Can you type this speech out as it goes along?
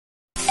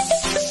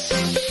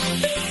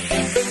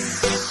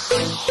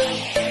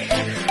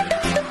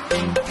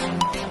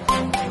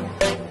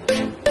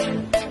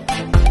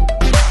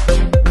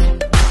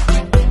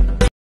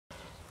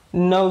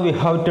Now we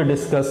have to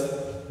discuss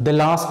the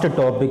last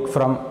topic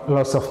from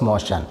laws of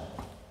motion.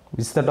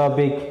 Which is the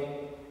topic?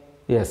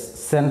 Yes,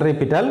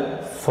 centripetal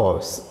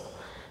force.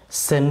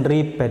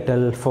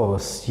 Centripetal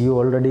force. You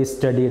already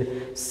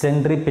studied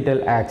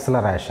centripetal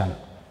acceleration.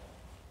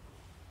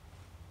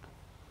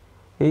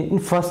 In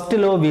first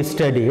law we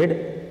studied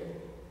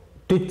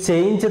to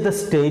change the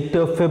state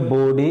of a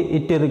body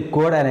it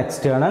requires an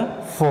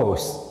external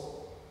force.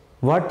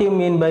 What do you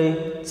mean by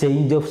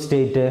change of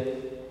state?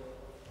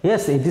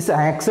 Yes, it is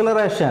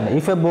acceleration.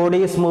 If a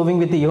body is moving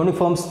with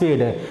uniform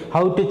speed,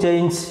 how to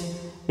change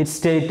its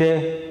state?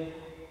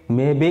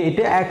 Maybe it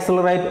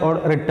accelerate or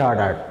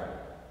retarded.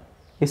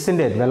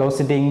 Isn't it?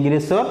 Velocity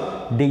increase or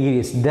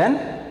decrease, then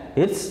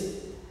its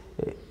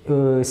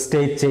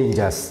state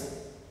changes.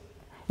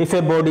 If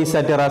a body is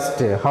at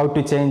rest, how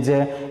to change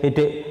it?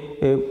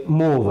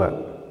 Move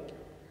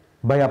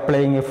by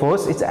applying a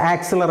force. It's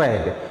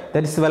accelerate.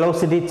 That is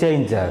velocity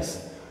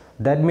changes.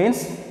 That means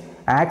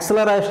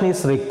acceleration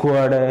is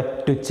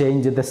required to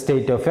change the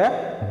state of a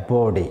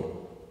body.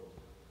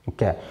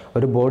 Okay.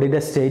 ഒരു ബോഡിയുടെ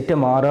state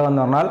മാറുക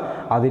എന്ന് പറഞ്ഞാൽ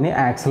അതിന്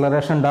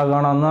acceleration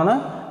ഉണ്ടാകണമെന്നാണ്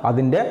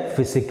അതിൻ്റെ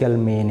physical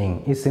meaning.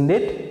 Isn't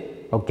it?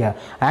 Okay.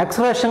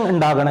 Acceleration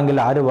ഉണ്ടാകണമെങ്കിൽ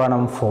ആര്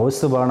വേണം?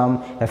 ഫോഴ്സ് വേണം.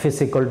 F =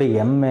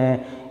 ma.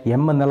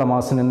 എം എന്നുള്ള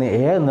മാസിൽ നിന്ന്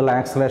എ എന്നുള്ള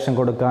ആക്സലറേഷൻ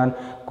കൊടുക്കാൻ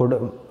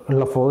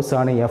ഉള്ള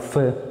ഫോഴ്സാണ്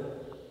എഫ്.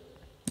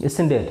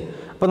 Isn't it?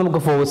 അപ്പോൾ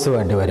നമുക്ക് ഫോഴ്സ്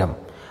വേണ്ടി വരും.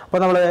 അപ്പോൾ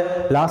നമ്മൾ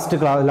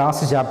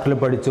ലാസ്റ്റ് ചാപ്റ്ററിൽ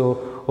പഠിച്ചു,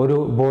 ഒരു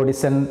ബോഡി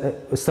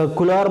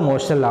സർക്കുലർ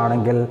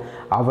മോഷനിലാണെങ്കിൽ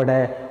അവിടെ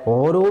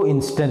ഓരോ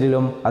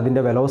ഇൻസ്റ്റൻറ്റിലും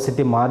അതിൻ്റെ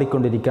വെലോസിറ്റി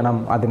മാറിക്കൊണ്ടിരിക്കണം.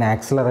 അതിന്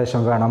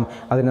ആക്സലറേഷൻ വേണം.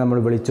 അതിനെ നമ്മൾ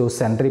വിളിച്ചു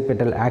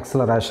സെൻട്രിപെറ്റൽ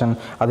ആക്സലറേഷൻ.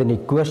 അതിൻ്റെ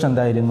ഇക്വേഷൻ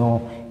എന്തായിരുന്നു?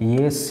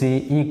 AC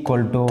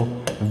 =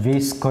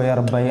 v²/r.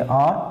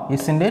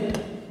 isn't it?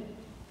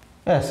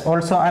 Yes,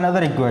 also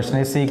another equation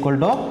is equal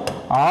to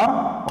r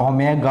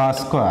omega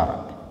square.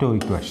 Two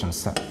equations.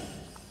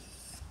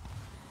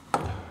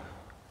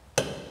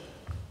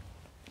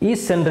 ഈ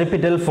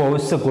സെൻട്രിപിറ്റൽ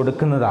ഫോഴ്സ്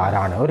കൊടുക്കുന്നത്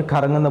ആരാണ്? ഒരു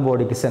കറങ്ങുന്ന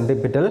ബോഡിക്ക്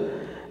സെൻട്രിപിറ്റൽ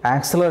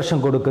ആക്സലറേഷൻ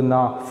കൊടുക്കുന്ന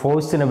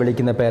ഫോഴ്സിനെ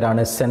വിളിക്കുന്ന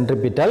പേരാണ്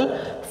സെൻട്രിപിറ്റൽ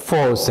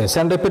ഫോഴ്സ്.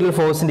 സെൻട്രിപിറ്റൽ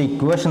ഫോഴ്സിൻ്റെ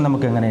ഇക്വേഷൻ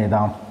നമുക്ക് എങ്ങനെ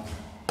എഴുതാം?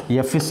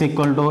 F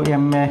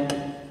 = ma.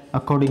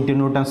 According to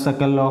Newton's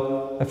second law,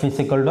 F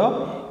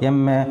 =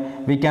 ma.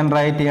 We can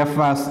write F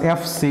as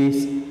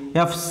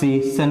FC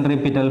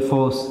centripetal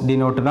force,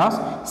 denoted as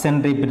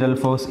centripetal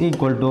force,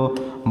 equal to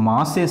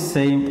mass is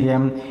same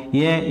m,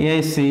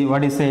 AC.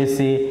 What is AC?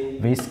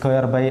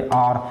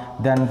 v²/r.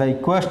 Then the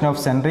equation of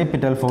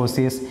centripetal force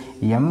is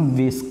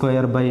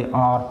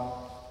mv²/r.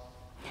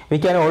 We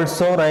can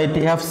also write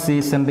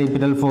FC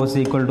centripetal force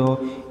equal to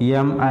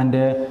m and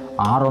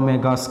r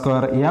omega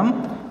square m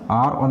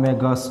r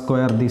omega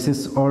square. This is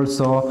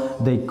also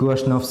the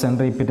equation of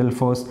centripetal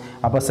force.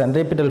 അപ്പോൾ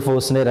centripetal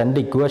ഫോഴ്സിൻ്റെ രണ്ട്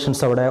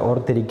equations അവിടെ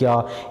ഓർത്തിരിക്കുക.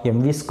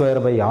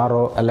 mv²/r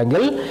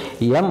അല്ലെങ്കിൽ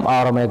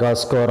mr omega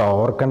square.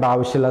 ഓർക്കേണ്ട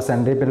ആവശ്യമില്ല.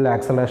 Centripetal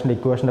ആക്സലറേഷൻ്റെ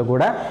ഇക്വേഷൻ്റെ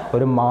കൂടെ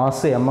ഒരു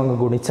mass m അങ്ങ്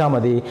ഗുണിച്ചാൽ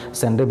മതി,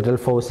 സെൻട്രിപിറ്റൽ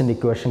ഫോഴ്സിൻ്റെ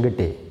ഇക്വേഷൻ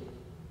കിട്ടി.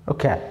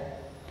 ഓക്കെ.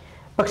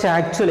 പക്ഷെ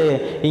ആക്ച്വലി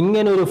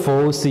ഇങ്ങനൊരു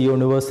ഫോഴ്സ്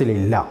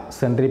യൂണിവേഴ്സിലില്ല.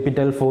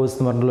 സെൻട്രിപിറ്റൽ ഫോഴ്സ്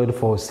എന്ന് പറഞ്ഞുള്ളൊരു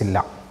ഫോഴ്സ് ഇല്ല.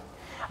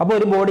 അപ്പോൾ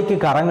ഒരു ബോഡിക്ക്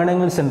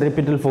കറങ്ങണമെങ്കിൽ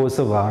സെൻട്രിപിറ്റൽ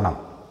ഫോഴ്സ് വേണം.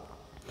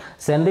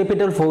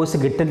 സെൻട്രിപിറ്റൽ ഫോഴ്സ്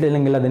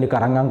കിട്ടിയിട്ടില്ലെങ്കിൽ അതിന്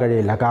കറങ്ങാൻ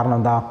കഴിയില്ല. കാരണം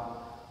എന്താ?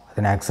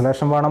 അതിന്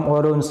ആക്സലറേഷൻ വേണം.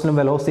 ഓരോ ഇൻസ്റ്റൻറ്റും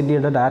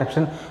വെലോസിറ്റിയുടെ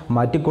ഡയറക്ഷൻ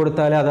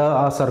മാറ്റിക്കൊടുത്താലേ അത്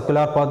ആ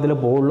സർക്കുലർ പാത്തിൽ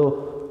പോവുള്ളൂ.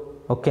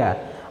 ഓക്കെ.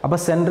 അപ്പോൾ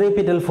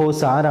സെൻട്രിപിറ്റൽ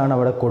ഫോഴ്സ് ആരാണ്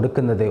അവിടെ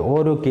കൊടുക്കുന്നത്?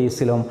 ഓരോ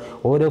കേസിലും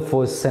ഓരോ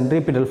ഫോഴ്സ്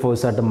സെൻട്രിപിറ്റൽ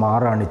ഫോഴ്സായിട്ട്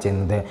മാറുകയാണ്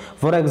ചെയ്യുന്നത്.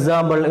 For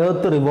example,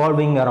 earth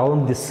revolving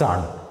around this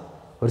ആണ്,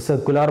 ഒരു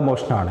സർക്കുലർ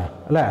മോഷനാണ്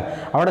അല്ലേ?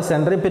 അവിടെ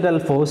സെൻട്രിപിറ്റൽ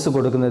ഫോഴ്സ്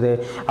കൊടുക്കുന്നത്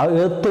ആ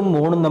എർത്തും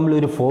മൂണും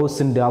തമ്മിലൊരു ഫോഴ്സ്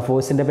ഉണ്ട്. ആ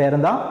ഫോഴ്സിൻ്റെ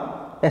പേരെന്താ?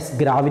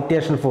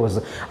 Gravitation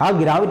force. ആ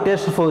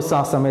ഗ്രാവിറ്റേഷൻ ഫോഴ്സ് ആ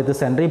സമയത്ത്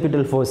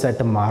സെൻട്രിപിറ്റൽ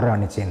ഫോഴ്സായിട്ട്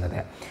മാറുകയാണ് ചെയ്യുന്നത്.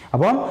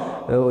 അപ്പം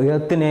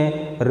എർത്തിനെ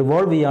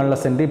റിവോൾവ് ചെയ്യാനുള്ള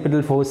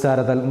സെൻട്രിപിറ്റൽ ഫോഴ്സ്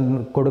ആരാ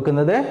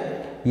കൊടുക്കുന്നത്?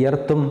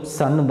 എർത്തും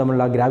സണ്ണും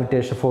തമ്മിലുള്ള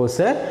gravitation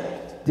force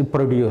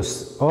produce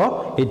or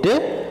it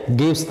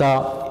gives the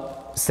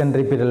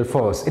centripetal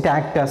force. It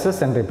act as A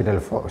centripetal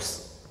force.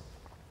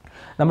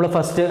 നമ്മൾ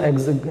ഫസ്റ്റ്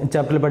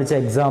ചാപ്റ്ററിൽ പഠിച്ച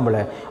എക്സാമ്പിൾ,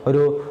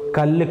 ഒരു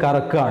കല്ല്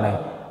കറക്കുകയാണ്.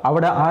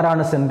 അവിടെ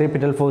ആരാണ്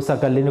സെൻട്രിപിറ്റൽ ഫോഴ്സ് ആ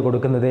കല്ലിന്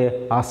കൊടുക്കുന്നത്?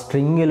 ആ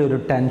സ്ട്രിങ്ങിൽ ഒരു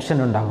ടെൻഷൻ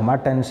ഉണ്ടാകും. ആ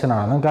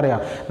ടെൻഷനാണ് നമുക്കറിയാം.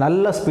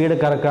 നല്ല സ്പീഡ്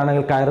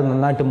കറക്കുകയാണെങ്കിൽ കയറ്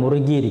നന്നായിട്ട്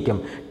മുറുകിയിരിക്കും.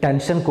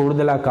 ടെൻഷൻ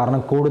കൂടുതലാണ്,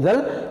 കാരണം കൂടുതൽ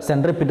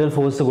സെൻട്രിപിറ്റൽ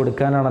ഫോഴ്സ്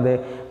കൊടുക്കാനാണത്.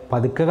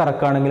 പതുക്കെ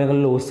കറക്കുകയാണെങ്കിൽ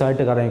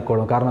ലൂസായിട്ട്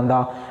കറങ്ങിക്കോളും. കാരണം എന്താ?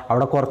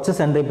 അവിടെ കുറച്ച്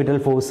സെൻട്രിപിറ്റൽ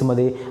ഫോഴ്സ്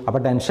മതി. അപ്പോൾ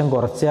ടെൻഷൻ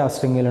കുറച്ചേ ആ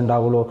സ്ട്രിങ്ങിൽ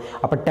ഉണ്ടാവുള്ളൂ.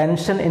 അപ്പോൾ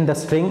tension in the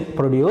string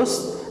produce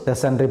the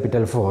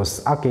centripetal force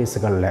ആ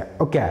കേസുകളിൽ.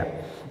 ഓക്കെ.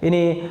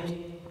 ഇനി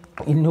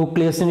ഈ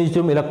ന്യൂക്ലിയസിന്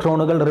ചുറ്റും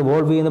ഇലക്ട്രോണുകൾ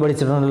റിവോൾവ് ചെയ്യുന്ന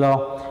പഠിച്ചിട്ടുണ്ടല്ലോ.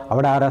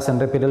 അവിടെ ആരാ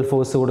സെൻട്രിപിറ്റൽ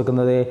ഫോഴ്സ്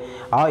കൊടുക്കുന്നത്?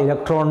 ആ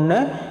ഇലക്ട്രോണിന്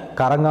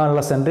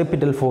കറങ്ങാനുള്ള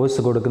സെൻട്രിപിറ്റൽ ഫോഴ്സ്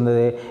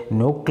കൊടുക്കുന്നത്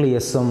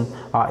ന്യൂക്ലിയസും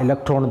ആ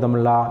ഇലക്ട്രോണും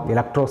തമ്മിലുള്ള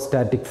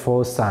ഇലക്ട്രോസ്റ്റാറ്റിക്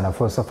ഫോഴ്സാണ്.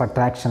 ഫോഴ്സ് ഓഫ്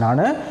അട്രാക്ഷൻ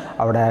ആണ്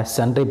അവിടെ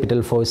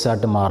സെൻട്രിപിറ്റൽ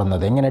ഫോഴ്സായിട്ട്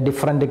മാറുന്നത്. ഇങ്ങനെ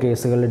ഡിഫറെൻറ്റ്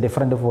കേസുകളിൽ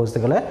ഡിഫറെൻറ്റ്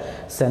ഫോഴ്സുകൾ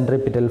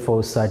സെൻട്രിപിറ്റൽ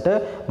ഫോഴ്സായിട്ട്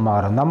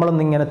മാറും.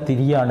 നമ്മളൊന്നിങ്ങനെ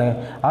തിരിയാണ്.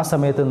 ആ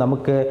സമയത്ത്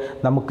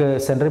നമുക്ക്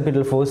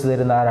സെൻട്രിപിറ്റൽ ഫോഴ്സ്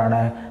തരുന്ന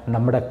ആരാണ്?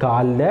 നമ്മുടെ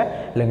കാലിൽ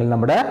അല്ലെങ്കിൽ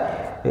നമ്മുടെ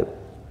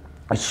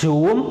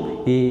ഷൂവും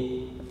ഈ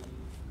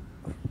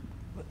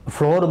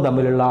ഫ്ലോറും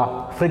തമ്മിലുള്ള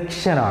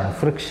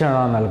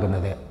ഫ്രിക്ഷനാണ്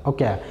നൽകുന്നത്.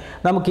 ഓക്കെ,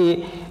 നമുക്ക്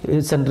ഈ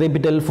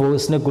സെൻട്രിപിറ്റൽ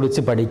ഫോഴ്സിനെ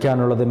കുറിച്ച്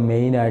പഠിക്കാനുള്ളത്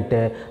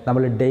മെയിനായിട്ട്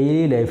നമ്മൾ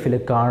ഡെയിലി ലൈഫിൽ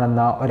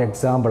കാണുന്ന ഒരു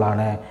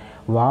എക്സാമ്പിളാണ്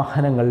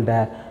വാഹനങ്ങളുടെ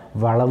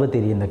വളവ്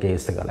തിരിയുന്ന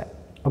കേസുകൾ.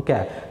 ഓക്കെ,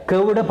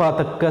 കർവ്ഡ്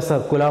പാത്തൊക്കെ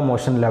സർക്കുലർ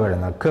മോഷനിലാണ്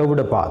വരുന്നത്,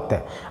 കർവ്ഡ് പാത്ത്.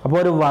 അപ്പോൾ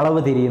ഒരു വളവ്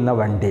തിരിയുന്ന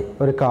വണ്ടി,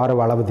 ഒരു കാറ്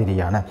വളവ്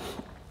തിരിയാണ്,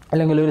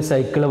 അല്ലെങ്കിൽ ഒരു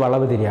സൈക്കിൾ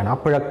വളവ് തിരിയാണ്,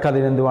 അപ്പോഴൊക്കെ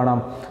അതിനെന്ത്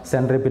വേണം?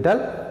 സെൻട്രിപിറ്റൽ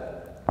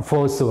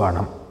ഫോഴ്സ്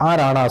വേണം.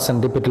 ആരാണ് ആ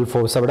സെൻട്രിപിറ്റൽ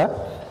ഫോഴ്സ് അവിടെ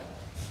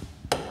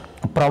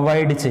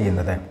പ്രൊവൈഡ്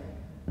ചെയ്യുന്നത്?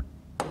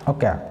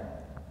 ഓക്കെ,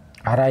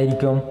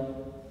 ആരായിരിക്കും?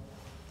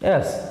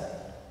 യെസ്,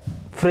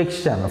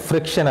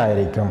 ഫ്രിക്ഷൻ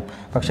ആയിരിക്കും.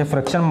 പക്ഷെ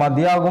ഫ്രിക്ഷൻ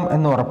മതിയാകും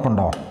എന്ന്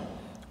ഉറപ്പുണ്ടോ?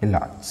 ഇല്ല.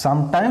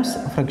 സംടൈംസ്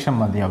ഫ്രിക്ഷൻ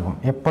മതിയാകും,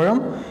 എപ്പോഴും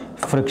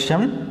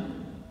friction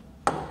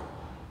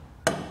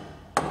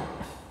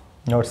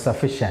not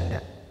sufficient.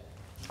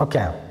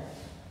 Okay,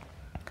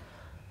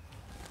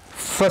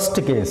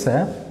 first case,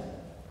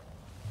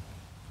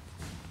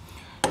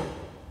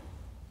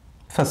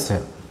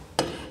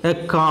 A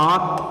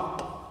car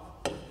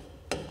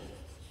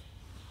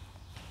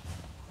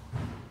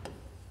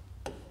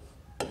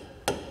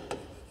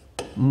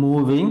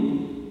moving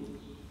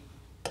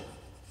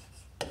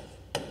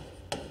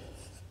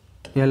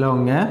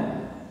along a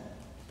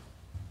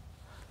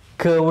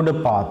curved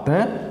path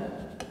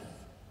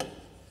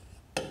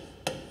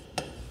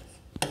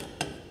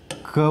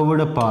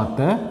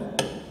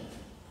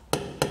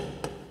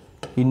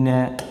in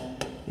a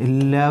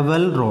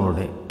level road.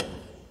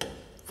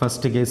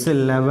 First case,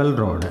 level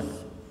road.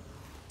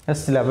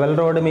 Yes, level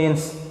road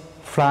means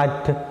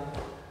flat,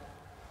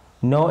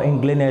 no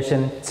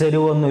inclination,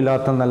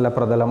 ചെരിവൊന്നുമില്ലാത്ത നല്ല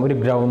പ്രതലം, ഒരു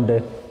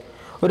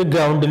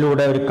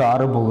ഗ്രൗണ്ടിലൂടെ ഒരു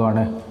car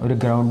പോവുകയാണ്, ഒരു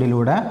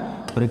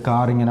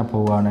car ഇങ്ങനെ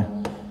പോവുകയാണ്.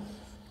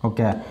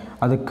 ഓക്കെ,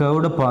 അത്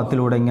curved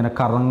പാത്തിലൂടെ ഇങ്ങനെ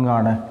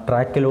കറങ്ങാണ്,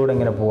 ട്രാക്കിലൂടെ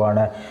ഇങ്ങനെ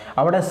പോവുകയാണ്.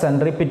 അവിടെ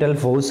സെൻട്രിപിറ്റൽ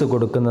ഫോഴ്സ്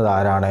കൊടുക്കുന്നത്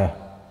ആരാണ്?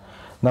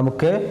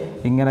 നമുക്ക്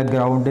ഇങ്ങനെ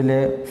ഗ്രൗണ്ടിൽ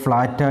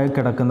ഫ്ലാറ്റായി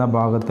കിടക്കുന്ന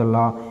ഭാഗത്തുള്ള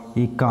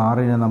ഈ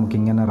കാറിനെ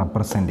നമുക്കിങ്ങനെ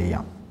റെപ്രസെൻ്റ്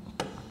ചെയ്യാം.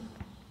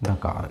 ഇതാ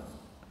കാറ്.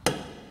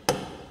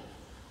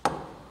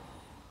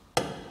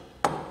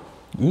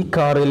 ഈ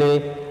കാറിൽ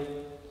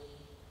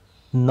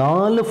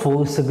 4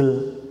 ഫോഴ്സുകൾ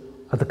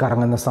അത്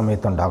കറങ്ങുന്ന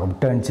സമയത്തുണ്ടാകും,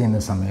 ടേൺ ചെയ്യുന്ന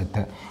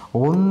സമയത്ത്.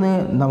 ഒന്ന്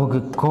നമുക്ക്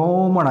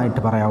കോമൺ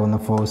ആയിട്ട് പറയാവുന്ന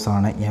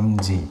ഫോഴ്സാണ്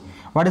mg.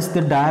 What is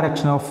the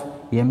direction of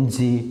mg?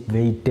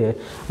 Wait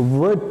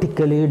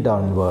vertically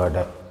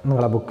downward.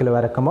 നിങ്ങളെ ബുക്കിൽ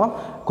വരക്കുമ്പോൾ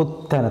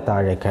കുത്തനെ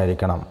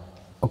താഴേക്കായിരിക്കണം.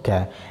 Okay,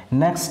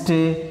 next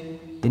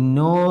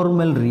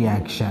normal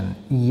reaction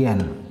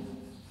n.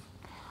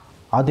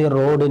 അത്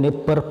റോഡിന്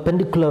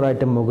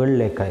പെർപെൻഡിക്കുലറായിട്ട്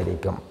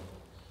മുകളിലേക്കായിരിക്കും.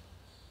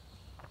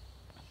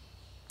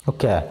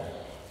 Okay,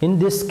 in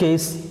this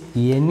case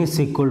n is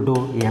equal to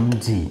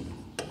mg,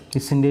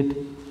 isn't it?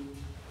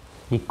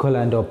 Equal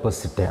and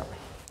opposite.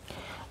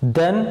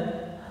 Then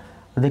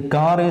the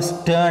car is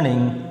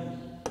turning.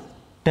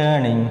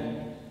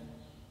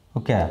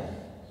 Okay,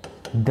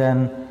 then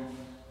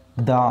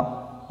the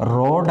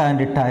rod and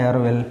tire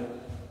will,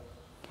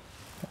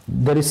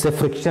 there is a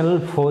frictional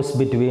force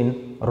between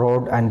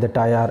rod and the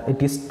tire.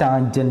 It is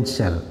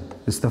tangential.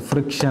 It's the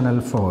frictional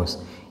force,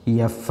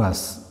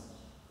 Fs.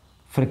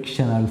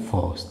 Frictional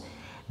force.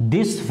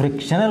 This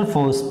frictional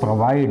force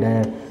provides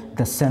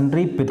the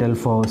centripetal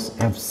force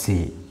Fc.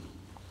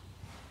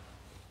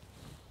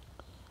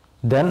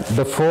 Then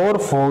the 4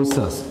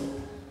 forces.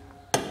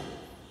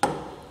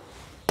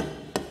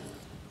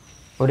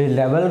 ഒരു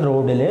level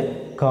റോഡിൽ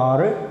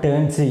car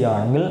turn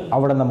ചെയ്യുകയാണെങ്കിൽ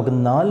അവിടെ നമുക്ക്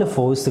 4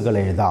 ഫോഴ്സുകൾ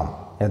എഴുതാം.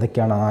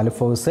 ഏതൊക്കെയാണ് 4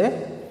 force?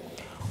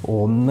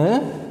 ഒന്ന്,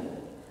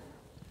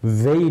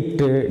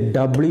 wait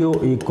W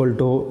equal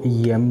to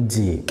mg.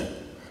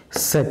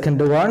 Second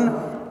one,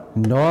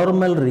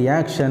 normal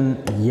reaction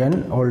n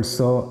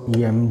also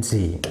mg.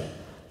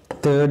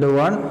 Third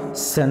one,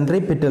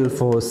 centripetal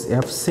force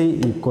Fc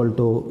equal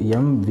to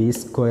mv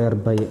square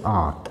by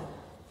r.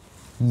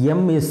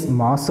 M is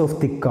mass of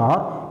the car,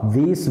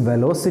 v is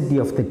velocity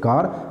of the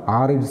car,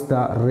 r is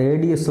the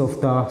radius of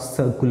the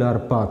circular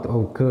path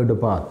or curved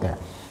path.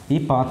 ഈ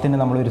പാത്തിനെ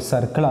നമ്മളൊരു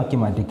സർക്കിളാക്കി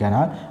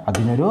മാറ്റിക്കഴിഞ്ഞാൽ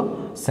അതിനൊരു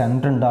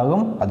centre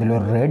ഉണ്ടാകും,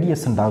 അതിലൊരു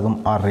radius ഉണ്ടാകും.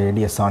 ആ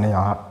radius ആണ്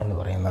r എന്ന്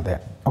പറയുന്നത്.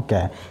 Okay,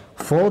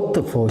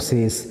 fourth force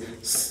is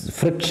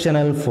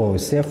frictional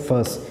force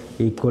Fs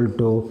equal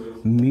to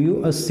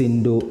μs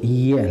into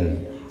n,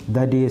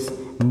 that is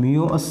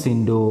μs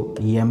into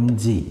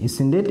mg,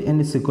 isn't it? N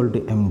is equal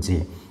to mg.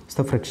 It's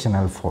the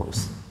frictional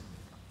force.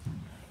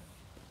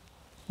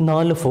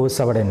 4 force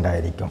അവിടെ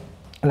ഉണ്ടായിരിക്കും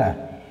അല്ലേ?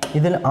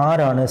 ഇതിൽ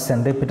ആരാണ്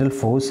centripetal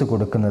force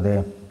കൊടുക്കുന്നത്?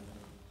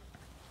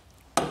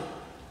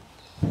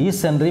 ഈ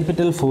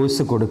centripetal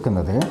force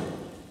കൊടുക്കുന്നത്,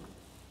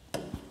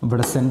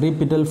 ഇവിടെ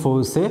centripetal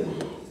force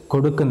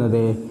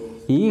കൊടുക്കുന്നത്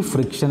ഈ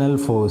ഫ്രിക്ഷണൽ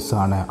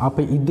ഫോഴ്സാണ്.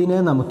 അപ്പോൾ ഇതിനെ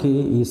നമുക്ക്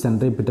ഈ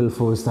സെൻട്രിപിറ്റൽ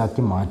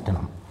ഫോഴ്സാക്കി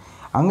മാറ്റണം.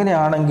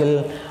 അങ്ങനെയാണെങ്കിൽ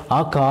ആ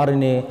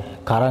കാറിന്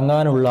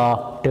കറങ്ങാനുള്ള,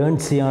 ടേൺ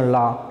ചെയ്യാനുള്ള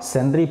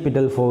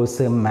സെൻട്രിപിറ്റൽ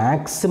ഫോഴ്സ്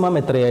മാക്സിമം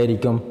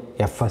എത്രയായിരിക്കും?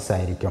 Fs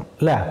ആയിരിക്കും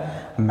അല്ലേ?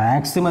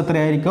 മാക്സിമം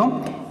എത്രയായിരിക്കും?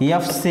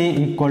 Fc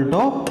ഈക്വൽ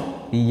ടു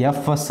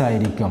Fs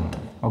ആയിരിക്കും.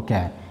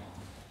 ഓക്കെ,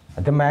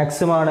 അത്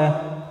മാക്സിമം ആണ്.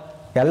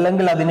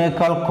 അല്ലെങ്കിൽ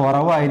അതിനേക്കാൾ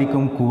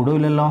കുറവായിരിക്കും,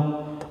 കൂടുതലല്ലോ.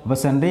 അപ്പോൾ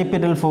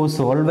centripetal force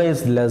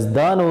always less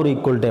than or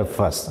equal to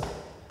Fs.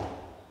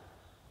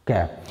 Okay,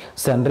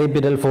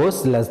 centripetal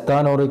force less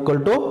than or equal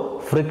to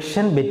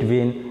friction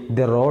between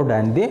the road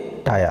and the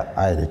tyre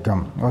ആയിരിക്കും,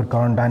 ഒരു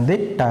കറണ്ട് ആൻഡ് ദി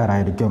ടയർ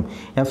ആയിരിക്കും.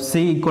 Fc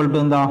ഈക്വൽ ടു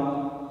എന്താ?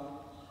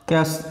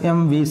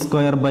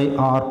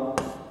 Smv²/r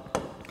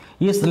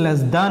is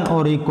less than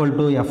or equal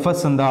to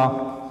Fs എന്താ?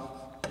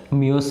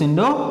 Muse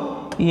into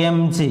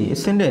mg,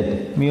 isn't it?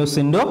 Muse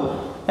into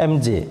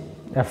mg,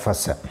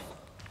 Fs.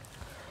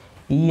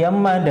 M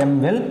and m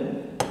will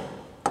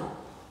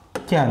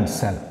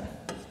cancel.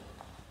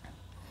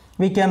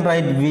 We can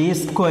write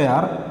v²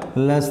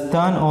 less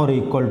than or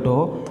equal to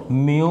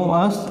mu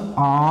as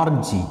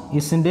rg,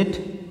 isn't it?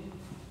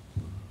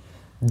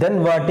 Then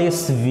what is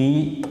v?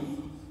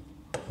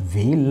 V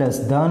less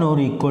than or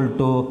equal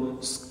to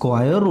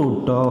square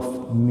root of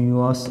mu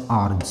as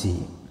rg.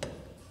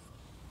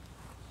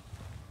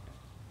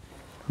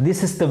 This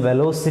is the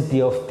velocity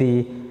of the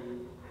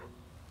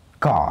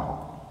car.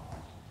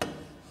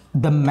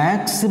 The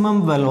maximum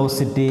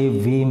velocity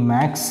v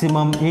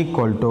maximum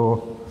equal to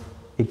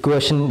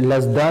equation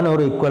less than or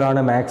equal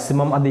ആണ്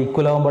maximum, അത്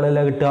equal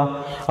ആകുമ്പോഴല്ലേ കിട്ടുക.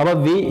 അപ്പോൾ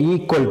v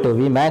equal to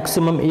v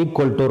maximum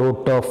equal to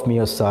root of mu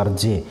s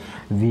rg,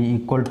 v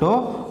equal to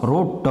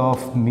root of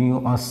mu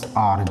s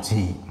rg,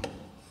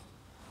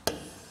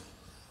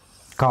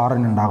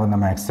 കാറിനുണ്ടാകുന്ന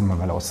maximum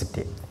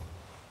velocity.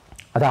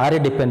 അത് ആരെ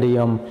depend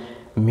ചെയ്യും?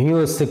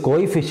 Muse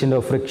coefficient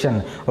of friction,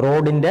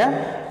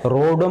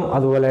 റോഡും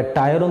അതുപോലെ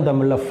ടയറും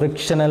തമ്മിലുള്ള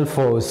ഫ്രിക്ഷണൽ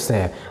ഫോഴ്സ്,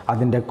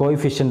 അതിൻ്റെ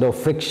കോയിഫിഷ്യൻ്റ് ഓഫ്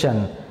ഫ്രിക്ഷൻ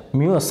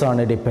മ്യൂസ്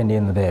ആണ് depend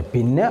ചെയ്യുന്നത്.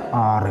 പിന്നെ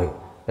ആറ്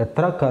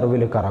എത്ര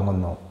കർവിൽ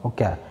കറങ്ങുന്നു.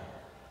 ഓക്കെ,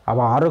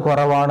 അപ്പോൾ 6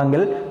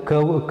 കുറവാണെങ്കിൽ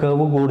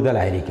കേവ്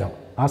കൂടുതലായിരിക്കും,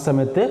 ആ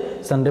സമയത്ത്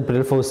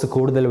സെൻട്രിപിറ്റൽ ഫോഴ്സ്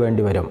കൂടുതൽ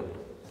വേണ്ടി വരും.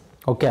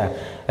 ഓക്കെ,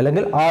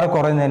 അല്ലെങ്കിൽ 6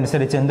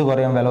 കുറയുന്നതനുസരിച്ച് എന്ത്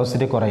കുറയും?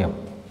 വെലോസിറ്റി കുറയും.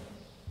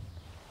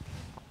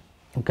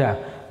 ഓക്കെ,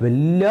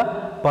 വലിയ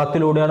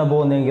പാത്തിലൂടെയാണ്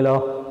പോകുന്നതെങ്കിലോ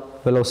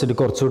വെലോസിറ്റി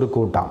കുറച്ചുകൂടി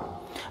കൂട്ടാം.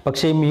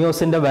 പക്ഷേ ഈ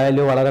മ്യൂസിൻ്റെ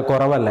വാല്യൂ വളരെ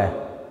കുറവല്ലേ.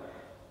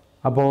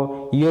 അപ്പോൾ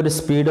ഈ ഒരു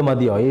സ്പീഡ്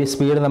മതിയോ? ഈ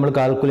സ്പീഡ് നമ്മൾ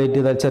കാൽക്കുലേറ്റ്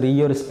ചെയ്താൽ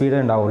ചെറിയൊരു സ്പീഡ്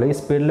ഉണ്ടാവുള്ളൂ. ഈ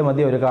സ്പീഡിൽ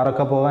മതിയോ ഒരു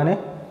കാറൊക്കെ പോകാൻ?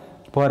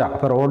 പോരാ.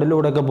 അപ്പോൾ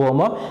റോഡിലൂടെയൊക്കെ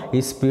പോകുമ്പോൾ ഈ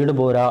സ്പീഡ്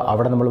പോരാ.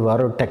 അവിടെ നമ്മൾ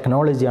വേറൊരു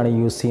ടെക്നോളജിയാണ്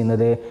യൂസ്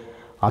ചെയ്യുന്നത്.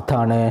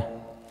 അതാണ്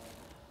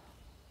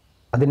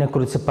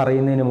അതിനെക്കുറിച്ച്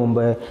പറയുന്നതിന്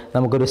മുമ്പ്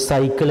നമുക്കൊരു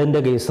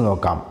സൈക്കിളിൻ്റെ കേസ്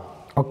നോക്കാം.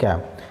 ഓക്കെ,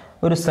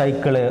 ഒരു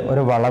സൈക്കിള്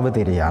ഒരു വളവ്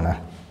തിരിയാണ്.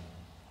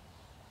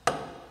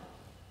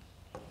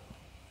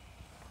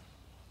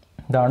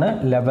 ഇതാണ്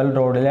ലെവൽ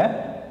റോഡിലെ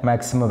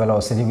maximum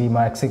velocity. V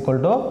max equal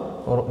to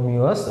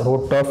muse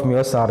root of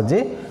muse R G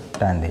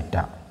tan theta.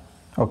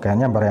 Okay,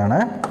 ഞാൻ പറയാണ്,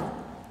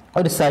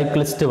 ഒരു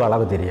സൈക്ലിസ്റ്റ്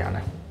വളവ് തിരിയാണ്.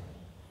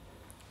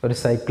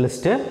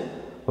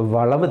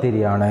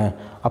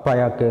 അപ്പോൾ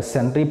അയാൾക്ക്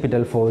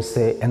സെൻട്രിപിറ്റൽ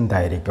ഫോഴ്സ്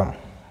എന്തായിരിക്കും?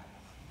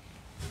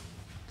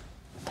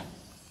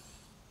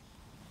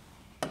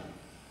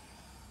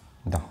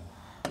 ഇതാ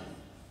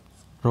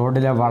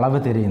റോഡിലെ വളവ്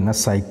തിരിയുന്ന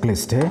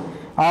സൈക്ലിസ്റ്റ്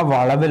ആ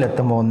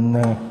വളവിലെത്തുമ്പോൾ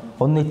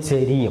ഒന്ന്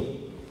ചെരിയും.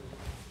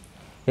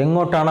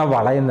 എങ്ങോട്ടാണ്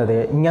വളയുന്നത്?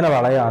 ഇങ്ങനെ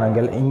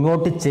വളയാണെങ്കിൽ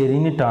ഇങ്ങോട്ട്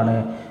ചെരിഞ്ഞിട്ടാണ്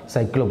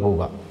സൈക്കിൾ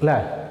പോവുക അല്ലേ.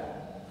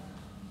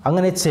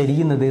 അങ്ങനെ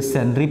ചെരിയുന്നത്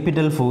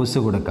സെൻട്രിപിറ്റൽ ഫോഴ്സ്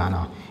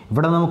കൊടുക്കാനാണ്.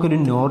 ഇവിടെ നമുക്കൊരു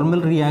നോർമൽ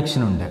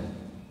റിയാക്ഷൻ ഉണ്ട്,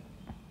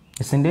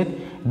 ഇസ്ന്റ് ഇറ്റ്?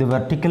 ഇത്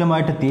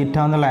വെർട്ടിക്കലുമായിട്ട് തീറ്റ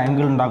എന്നുള്ള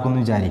ആംഗിൾ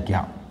ഉണ്ടാക്കുമെന്ന്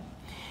വിചാരിക്കുക.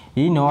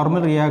 ഈ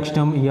നോർമൽ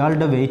റിയാക്ഷനും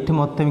ഇയാളുടെ വെയിറ്റ്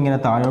മൊത്തം ഇങ്ങനെ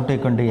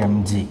താഴോട്ടേക്കുണ്ട്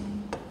mg.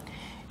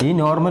 ഈ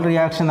നോർമൽ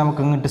റിയാക്ഷൻ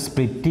നമുക്ക് അങ്ങോട്ട്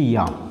സ്പ്ലിറ്റ്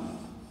ചെയ്യാം.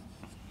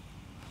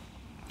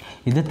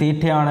 ഇത്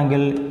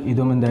തീറ്റയാണെങ്കിൽ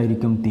ഇതും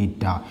എന്തായിരിക്കും?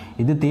 തീറ്റ.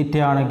 ഇത്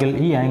തീറ്റയാണെങ്കിൽ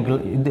ഈ angle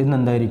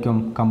ഇതെന്തായിരിക്കും?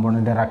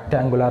 Component,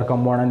 rectangular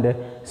component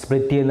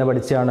split ചെയ്യുന്ന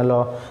പഠിച്ചാണല്ലോ.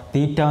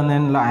 തീറ്റ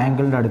എന്നുള്ള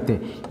ആംഗിളിൻ്റെ അടുത്ത്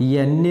ഈ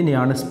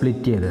എന്നിനെയാണ്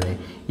സ്പ്ലിറ്റ് ചെയ്തത്.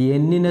 ഈ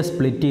എന്നിനെ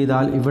സ്പ്ലിറ്റ്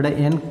ചെയ്താൽ ഇവിടെ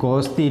n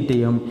കോസ്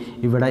തീറ്റയും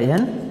ഇവിടെ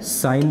n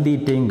സൈൻ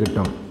തീറ്റയും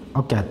കിട്ടും.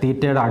 ഓക്കെ,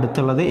 തീറ്റയുടെ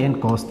അടുത്തുള്ളത് n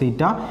കോസ്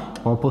തീറ്റ,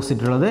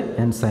 ഓപ്പോസിറ്റ് ഉള്ളത്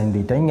n സൈൻ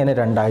തീറ്റ. ഇങ്ങനെ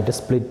രണ്ടായിട്ട്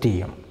സ്പ്ലിറ്റ്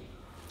ചെയ്യും.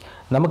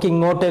 നമുക്ക്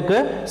ഇങ്ങോട്ടേക്ക്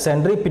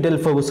സെൻട്രിപിറ്റൽ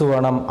ഫോഴ്സ്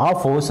വേണം. ആ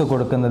ഫോഴ്സ്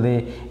കൊടുക്കുന്നത്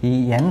ഈ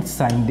n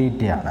സൈൻ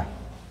തീറ്റയാണ്.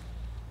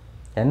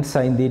 n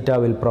sin theta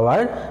will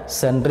provide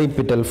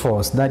centripetal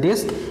force. That is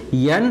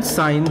n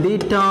sin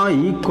theta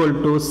equal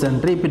to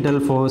centripetal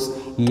force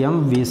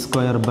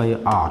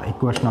mv²/r.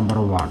 Equation number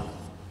 1.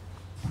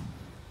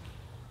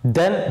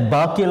 Then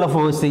ബാക്കിയുള്ള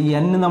ഫോഴ്സ്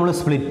n നമ്മൾ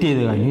സ്പ്ലിറ്റ്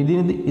ചെയ്ത് കഴിഞ്ഞു.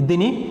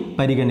 ഇതിനി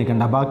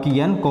പരിഗണിക്കണ്ട. ബാക്കി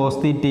n cos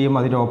തീറ്റയും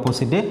അതിൻ്റെ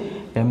ഓപ്പോസിറ്റ്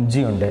mg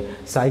ഉണ്ട്.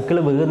 സൈക്കിൾ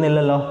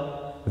വീഴുന്നില്ലല്ലോ.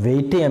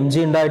 വെയിറ്റ് mg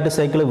ഉണ്ടായിട്ട്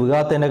സൈക്കിൾ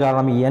വീഴാത്തതിൻ്റെ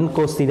കാരണം n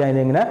cos തീറ്റ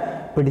അതിനെങ്ങനെ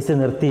പിടിച്ച്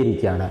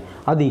നിർത്തിയിരിക്കുകയാണ്.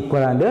 അത്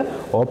ഈക്വൽ ആൻഡ്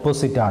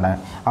ഓപ്പോസിറ്റ് ആണ്.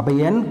 അപ്പോൾ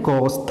n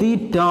cos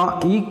theta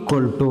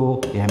equal to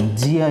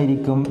mg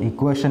ആയിരിക്കും.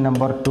 Equation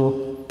number 2.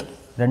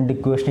 2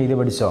 ഇക്വേഷൻ ഇത്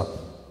പഠിച്ചോ?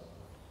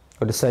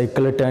 ഒരു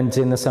സൈക്കിൾ ടേൺ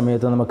ചെയ്യുന്ന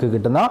സമയത്ത് നമുക്ക്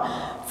കിട്ടുന്ന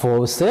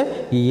ഫോഴ്സ്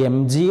ഈ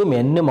mgയും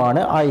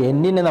n-ഉമാണ്. ആ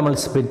n-നെ നമ്മൾ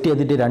സ്പ്ലിറ്റ്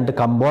ചെയ്തിട്ട് 2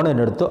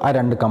 കമ്പോണൻ്റ് എടുത്തു. ആ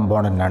 2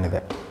 കമ്പോണൻ്റാണിത്.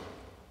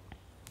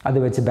 അത്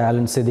വെച്ച്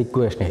ബാലൻസ് ചെയ്ത്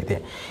ഇക്വേഷൻ എഴുതി.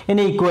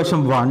 ഇനി ഇക്വേഷൻ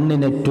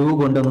 1-നെ 2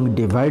 കൊണ്ട് നമുക്ക്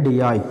ഡിവൈഡ്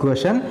ചെയ്യുക.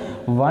 Equation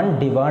 1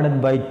 divided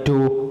by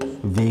 2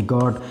 we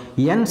got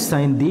n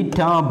sin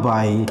theta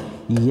by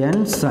n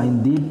sin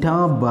theta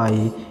by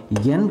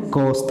n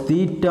cos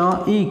theta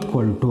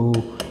equal to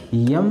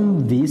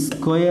mv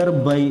square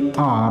by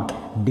r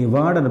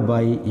divided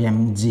by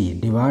mg.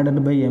 Divided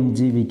by mg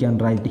we can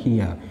write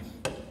here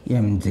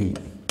mg.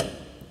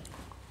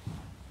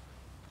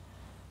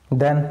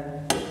 Then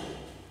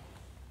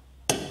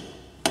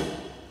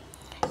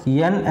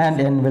n and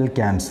n will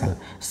cancel.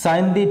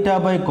 Sin theta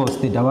by cos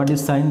theta. What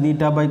is sin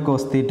theta by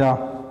cos theta?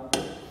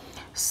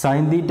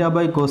 Sin theta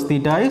by cos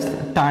theta is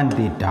tan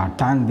theta.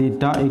 Tan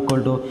theta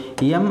equal to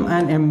m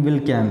and m will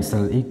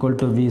cancel, equal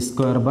to v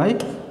square by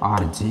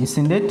rg,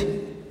 isn't it?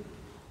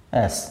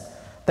 Yes.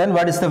 Then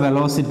what is the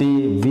velocity?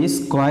 V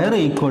square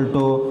equal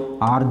to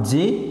rg.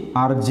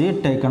 Rg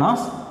taken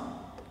as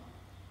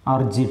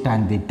rg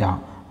tan theta.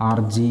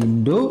 Rg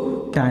into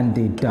tan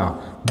theta.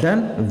 Then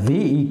v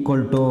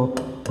equal to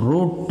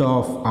root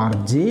of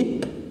rg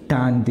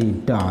tan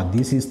theta.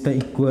 This is the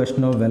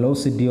equation of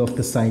velocity of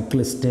the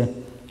cyclist.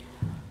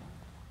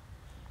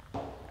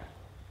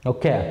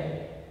 Okay.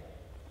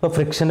 ഇപ്പോൾ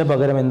ഫ്രിക്ഷന്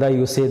പകരം എന്താ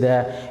use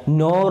ചെയ്തത്?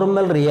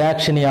 Normal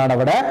റിയാക്ഷനെയാണ്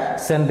അവിടെ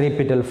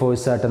centripetal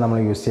force ആയിട്ട് നമ്മൾ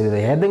use ചെയ്തത്.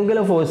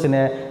 ഏതെങ്കിലും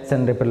ഫോഴ്സിനെ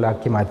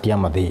സെൻട്രിപിറ്റലാക്കി മാറ്റിയാൽ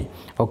മതി.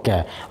 ഓക്കെ.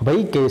 അപ്പോൾ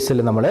ഈ കേസിൽ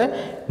നമ്മൾ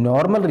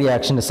നോർമൽ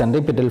റിയാക്ഷനെ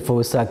സെൻട്രിപിറ്റൽ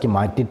ഫോഴ്സ് ആക്കി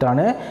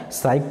മാറ്റിയിട്ടാണ്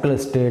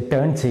സൈക്ലിസ്റ്റ്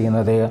ടേൺ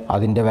ചെയ്യുന്നത്.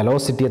 അതിൻ്റെ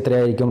വെലോസിറ്റി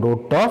എത്രയായിരിക്കും?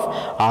 Root of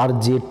R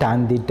G tan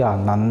theta.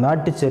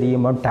 നന്നായിട്ട്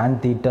ചെറിയുമ്പോൾ ടാൻ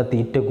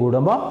തീറ്റ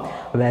കൂടുമ്പോൾ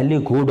വാല്യൂ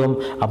കൂടും.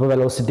 അപ്പോൾ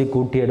വെലോസിറ്റി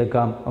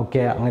കൂട്ടിയെടുക്കാം.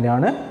 ഓക്കെ,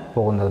 അങ്ങനെയാണ്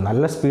പോകുന്നത്.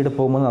 നല്ല സ്പീഡ്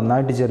പോകുമ്പോൾ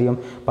നന്നായിട്ട് ചെറിയും.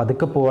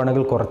 പതുക്കെ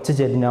പോവുകയാണെങ്കിൽ കുറച്ച്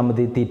ചെരിഞ്ഞാൽ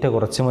മതി, തീറ്റ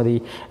കുറച്ച് മതി.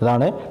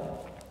 ഇതാണ്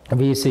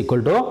V is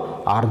equal to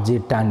R G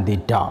tan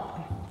theta.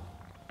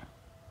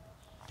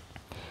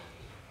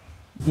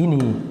 ഇനി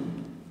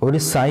ഒരു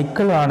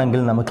സൈക്കിൾ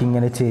ആണെങ്കിൽ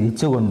നമുക്കിങ്ങനെ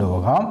ചെരിച്ചു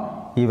കൊണ്ടുപോകാം,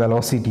 ഈ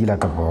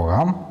വെലോസിറ്റിയിലൊക്കെ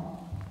പോകാം.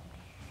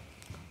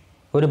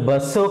 ഒരു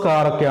ബസ്സോ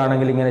കാറൊക്കെ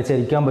ആണെങ്കിൽ ഇങ്ങനെ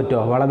ചരിക്കാൻ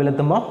പറ്റുമോ?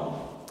 വളവിലെത്തുമ്പോൾ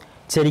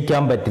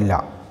ചരിക്കാൻ പറ്റില്ല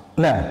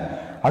അല്ലേ?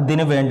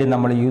 അതിനു വേണ്ടി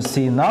നമ്മൾ യൂസ്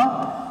ചെയ്യുന്ന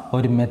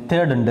ഒരു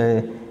മെത്തേഡ് ഉണ്ട്.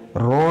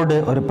 റോഡ്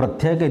ഒരു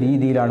പ്രത്യേക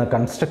രീതിയിലാണ്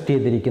കൺസ്ട്രക്ട്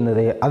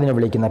ചെയ്തിരിക്കുന്നത്. അതിനെ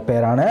വിളിക്കുന്ന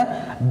പേരാണ്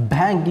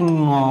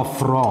banking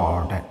off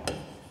road.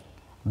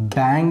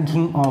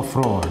 Banking off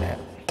road.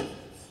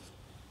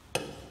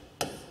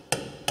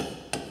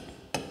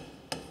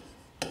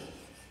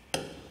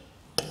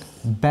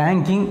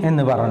 Banking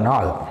എന്ന്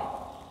പറഞ്ഞാൽ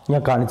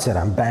ഞാൻ കാണിച്ചു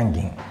തരാം.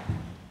 ബാങ്കിങ്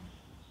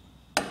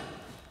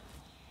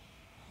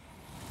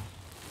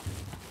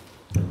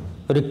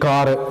ഒരു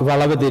കാറ്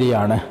വളവ്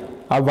തിരിയാണ്.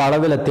 ആ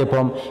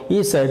വളവിലെത്തിയപ്പം ഈ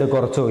സൈഡ്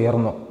കുറച്ച്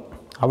ഉയർന്നു,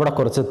 അവിടെ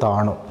കുറച്ച്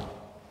താണു.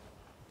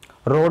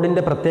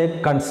 റോഡിൻ്റെ പ്രത്യേക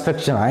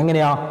കൺസ്ട്രക്ഷൻ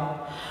എങ്ങനെയാ?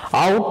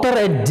 Outer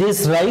edge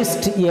is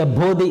raised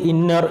above the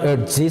inner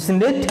edge,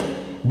 isn't it?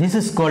 This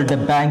is called the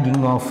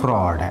banking of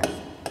road.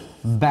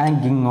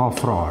 Banking of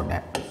road.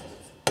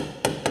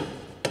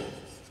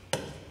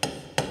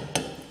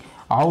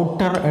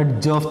 Outer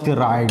edge of the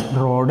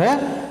road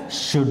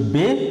should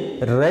be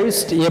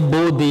raised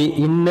above the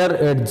inner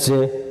edge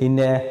in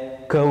a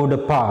curved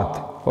path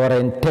or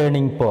a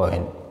turning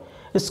point.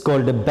 It's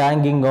called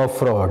banking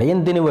of road.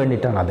 എന്തിനു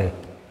വേണ്ടിയിട്ടാണത്?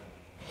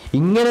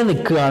 ഇങ്ങനെ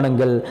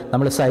നിൽക്കുകയാണെങ്കിൽ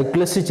നമ്മൾ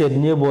cyclist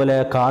ചെരിഞ്ഞ പോലെ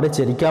car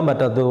ചെരിക്കാൻ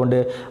പറ്റാത്തത് കൊണ്ട്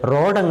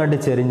road അങ്ങോട്ട്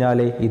ചെരിഞ്ഞാൽ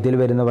ഇതിൽ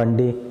വരുന്ന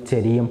വണ്ടി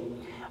ചെരിയും.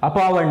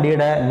 അപ്പോൾ ആ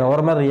വണ്ടിയുടെ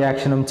നോർമൽ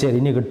റിയാക്ഷനും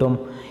ചെരിഞ്ഞ് കിട്ടും.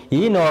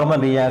 ഈ നോർമൽ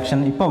റിയാക്ഷൻ,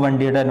 ഇപ്പോൾ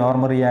വണ്ടിയുടെ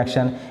നോർമൽ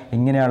റിയാക്ഷൻ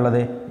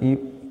ഇങ്ങനെയുള്ളത്,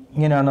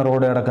 ഇങ്ങനെയാണ്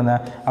റോഡ് കിടക്കുന്നത്.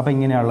 അപ്പോൾ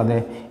ഇങ്ങനെയുള്ളത്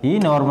ഈ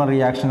നോർമൽ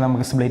റിയാക്ഷൻ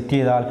നമുക്ക് സ്പ്ലിറ്റ്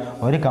ചെയ്താൽ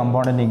ഒരു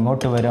കമ്പോണൻറ്റ്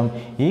ഇങ്ങോട്ട് വരും.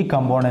 ഈ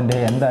കമ്പോണൻറ്റ്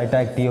എന്തായിട്ട്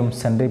ആക്ട് ചെയ്യും?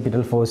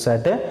 സെൻട്രിപിറ്റൽ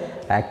ഫോഴ്സായിട്ട്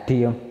ആക്ട്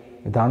ചെയ്യും.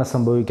 ഇതാണ്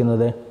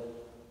സംഭവിക്കുന്നത്.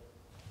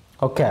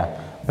 ഓക്കെ,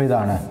 അപ്പോൾ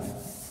ഇതാണ്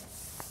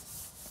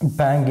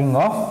ബാങ്കിങ്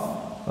ഓഫ്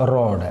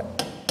റോഡ്.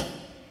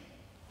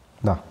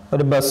 ഇതാ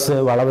ഒരു ബസ്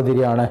വളവ്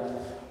തിരിയാണ്.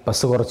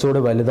 ബസ് കുറച്ചുകൂടി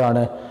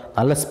വലുതാണ്.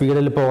 നല്ല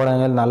സ്പീഡിൽ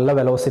പോകണമെങ്കിൽ നല്ല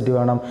വെലോസിറ്റി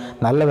വേണം.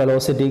 നല്ല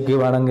വെലോസിറ്റിക്ക്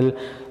വേണമെങ്കിൽ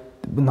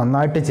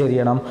നന്നായിട്ട്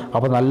ചെരിയണം.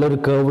 അപ്പോൾ നല്ലൊരു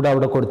കേർവ്ഡ്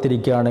അവിടെ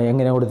കൊടുത്തിരിക്കുകയാണ്.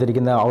 എങ്ങനെ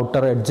കൊടുത്തിരിക്കുന്നത്?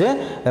 Outer edge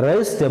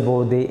raised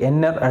above the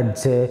inner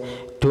edge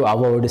to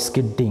avoid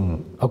skidding.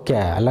 Okay,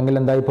 അല്ലെങ്കിൽ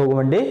എന്തായി പോകും?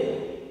 വണ്ടി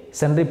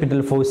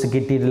സെൻട്രിപിറ്റൽ ഫോഴ്സ്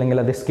കിട്ടിയിട്ടില്ലെങ്കിൽ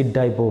അത്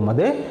സ്കിഡായി പോകും,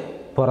 അത്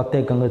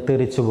പുറത്തേക്ക് അങ്ങ്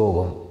തെറിച്ചു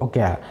പോകും.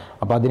 ഓക്കെ,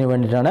 അപ്പോൾ അതിന്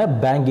വേണ്ടിയിട്ടാണ്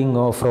ബാങ്കിങ്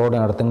ഓഫ് റോഡ്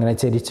നടത്തുന്നത്, ഇങ്ങനെ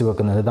ചെരിച്ചു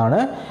വെക്കുന്നത്. ഇതാണ്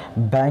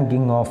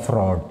ബാങ്കിങ് ഓഫ്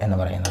റോഡ് എന്ന്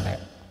പറയുന്നത്.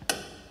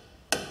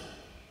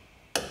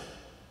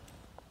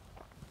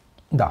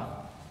 ഇതാ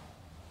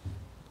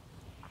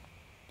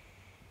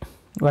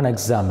one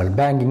example,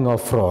 banking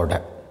off road.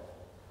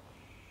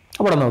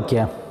 അവിടെ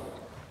നോക്കിയാൽ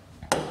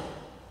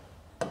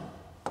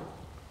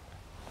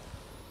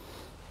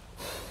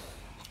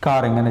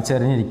കാർ ഇങ്ങനെ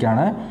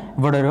ചെരിഞ്ഞിരിക്കുകയാണ്.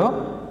 ഇവിടെ ഒരു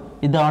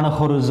ഇതാണ്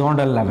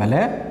ഹൊറിസോണ്ടൽ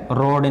ലെവല്.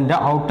 റോഡിൻ്റെ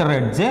outer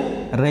edge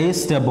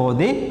raised above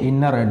the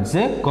inner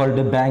edge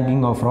called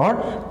banking off road.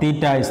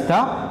 Theta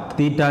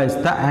is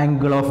the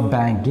angle of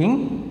banking.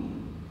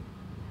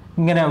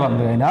 ഇങ്ങനെ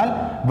വന്നു കഴിഞ്ഞാൽ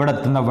ഇവിടെ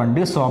എത്തുന്ന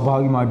വണ്ടി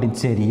സ്വാഭാവികമായിട്ട്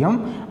ചെരിയും.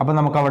 അപ്പോൾ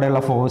നമുക്ക്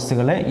അവിടെയുള്ള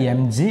ഫോഴ്സുകൾ എം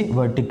ജി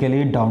വെർട്ടിക്കലി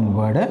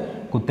ഡൗൺവേർഡ്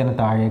കുത്തനെ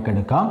താഴേക്ക്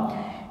എടുക്കാം.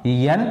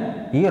 എൻ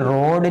ഈ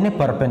റോഡിന്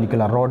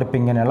പെർപെൻഡിക്കുലർ, റോഡ് ഇപ്പം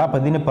ഇങ്ങനെയുള്ള, അപ്പോൾ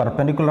ഇതിന്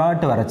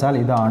പെർപെൻഡിക്കുലറായിട്ട് വരച്ചാൽ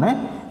ഇതാണ്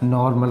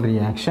നോർമൽ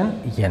റിയാക്ഷൻ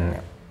എൻ.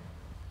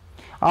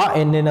 ആ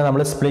എന്നിനെ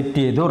നമ്മൾ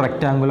സ്പ്ലിറ്റ് ചെയ്തു,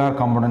 റെക്റ്റാങ്കുലർ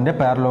കമ്പോണൻ്റ്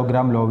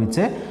പാരലോഗ്രാം ലോ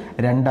വെച്ച്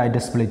രണ്ടായിട്ട്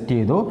സ്പ്ലിറ്റ്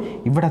ചെയ്തു.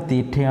 ഇവിടെ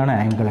തീറ്റയാണ്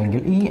ആംഗിൾ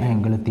എങ്കിൽ ഈ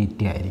ആംഗിൾ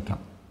തീറ്റ ആയിരിക്കും.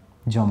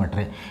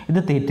 ജോമെട്രി ഇത്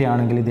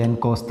തീറ്റയാണെങ്കിൽ ഇത് എൻ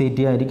കോസ് തീറ്റ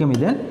ആയിരിക്കും,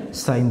 ഇത്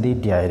സൈൻ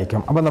തീറ്റ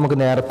ആയിരിക്കും. അപ്പോൾ നമുക്ക്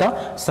നേരത്തെ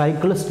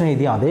സൈക്ലിസ്റ്റിന്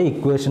എഴുതിയ അതേ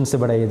ഇക്വേഷൻസ്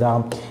ഇവിടെ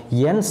എഴുതാം.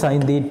 എൻ സൈൻ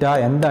തീറ്റ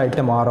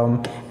എന്തായിട്ട് മാറും?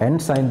 N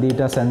sine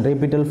theta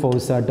centripetal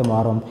force ആയിട്ട്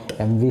മാറും.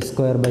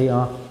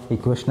 mv²/r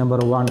equation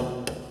number 1.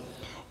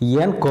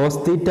 N cos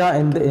theta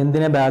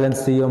എന്തിനെ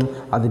ബാലൻസ് ചെയ്യും?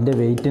 അതിൻ്റെ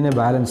വെയിറ്റിനെ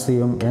ബാലൻസ്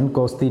ചെയ്യും. N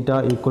cos theta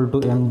equal to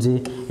mg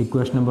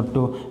equation number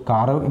 2.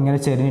 Car ഇങ്ങനെ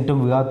ചെരിഞ്ഞിട്ടും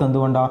വീഴാത്ത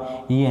എന്തുകൊണ്ടാണ്?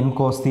 ഈ എൻ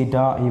കോസ് തീറ്റ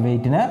ഈ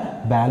വെയിറ്റിനെ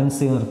ബാലൻസ്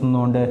ചെയ്ത്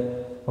നിർത്തുന്നതുകൊണ്ട്.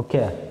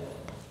 ഓക്കെ,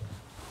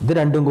 ഇത്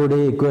രണ്ടും കൂടി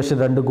ഇക്വേഷൻ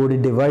രണ്ടും കൂടി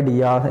ഡിവൈഡ്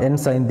ചെയ്യുക. N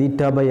sine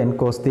theta by N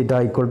cos theta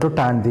equal to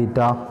tan theta.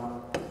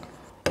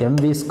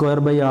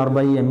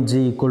 mv²/r/mg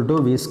equal to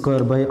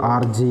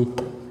v²/rg.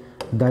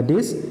 That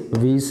is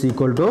v is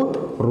equal to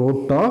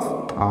root of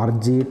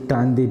rg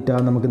tan theta.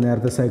 നമുക്ക്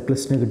നേരത്തെ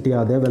സൈക്ലിസ്റ്റിന് കിട്ടിയ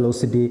അതേ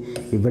വെലോസിറ്റി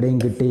ഇവിടെയും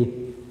കിട്ടി.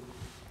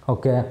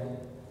 ഓക്കെ,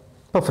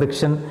 ഇപ്പോൾ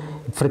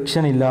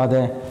ഫ്രിക്ഷൻ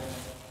ഇല്ലാതെ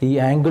ഈ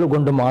ആംഗിൾ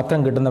കൊണ്ട് മാത്രം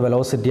കിട്ടുന്ന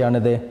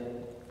വെലോസിറ്റിയാണിത്.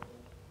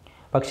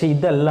 പക്ഷേ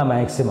ഇതല്ല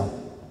മാക്സിമം.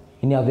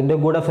 ഇനി അതിൻ്റെ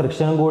കൂടെ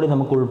ഫ്രിക്ഷനും കൂടി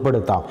നമുക്ക്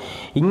ഉൾപ്പെടുത്താം.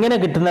 ഇങ്ങനെ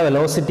കിട്ടുന്ന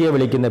വെലോസിറ്റിയെ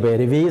വിളിക്കുന്ന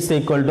പേര് v is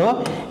equal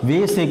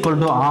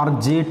to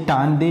rg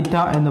tan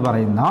theta എന്ന്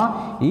പറയുന്ന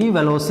ഈ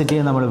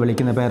വെലോസിറ്റിയെ നമ്മൾ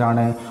വിളിക്കുന്ന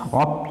പേരാണ്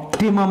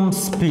ഒപ്റ്റിമം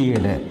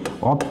സ്പീഡ്.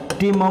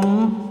 ഒപ്റ്റിമം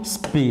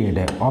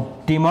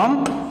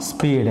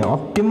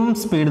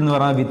സ്പീഡ് എന്ന്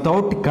പറഞ്ഞാൽ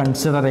വിത്തൗട്ട്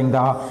കൺസിഡറിങ് ദ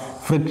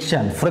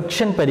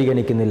ഫ്രിക്ഷൻ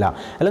പരിഗണിക്കുന്നില്ല,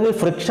 അല്ലെങ്കിൽ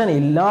ഫ്രിക്ഷൻ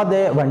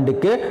ഇല്ലാതെ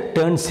വണ്ടിക്ക്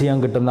ടേൺ ചെയ്യാൻ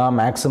കിട്ടുന്ന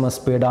മാക്സിമം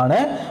സ്പീഡാണ്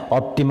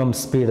ഒപ്റ്റിമം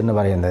സ്പീഡ് എന്ന്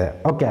പറയുന്നത്.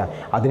 ഓക്കെ,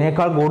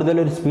 അതിനേക്കാൾ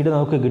കൂടുതലൊരു സ്പീഡ്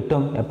നമുക്ക്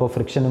കിട്ടും എപ്പോൾ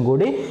ഫ്രിക്ഷനും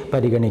കൂടി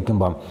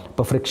പരിഗണിക്കുമ്പം.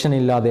 ഇപ്പോൾ friction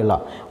ഇല്ലാതെയുള്ള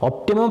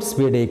optimum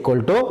speed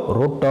equal to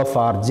root of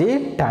rg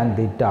tan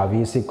theta. v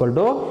is equal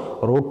to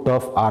root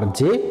of rg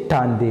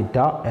tan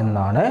theta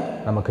എന്നാണ്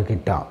നമുക്ക്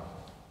കിട്ടുക.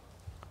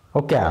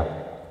 ഓക്കെ,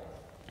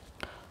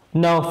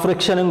 നോ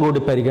ഫ്രിക്ഷനും കൂടി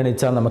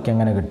പരിഗണിച്ചാൽ നമുക്ക്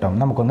എങ്ങനെ കിട്ടും?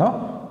 നമുക്കൊന്ന്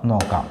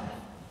നോക്കാം.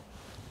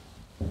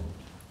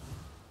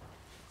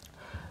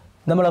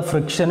 നമ്മൾ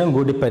ഫ്രിക്ഷനും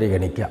കൂടി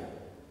പരിഗണിക്കുക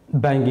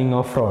ബാങ്കിങ്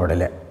ഓഫ്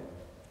റോഡിൽ.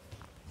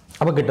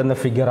 അപ്പോൾ കിട്ടുന്ന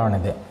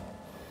ഫിഗറാണിത്.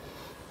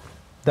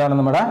 ഇതാണ്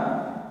നമ്മുടെ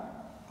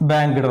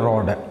ബാങ്ക്ഡ്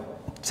റോഡ്,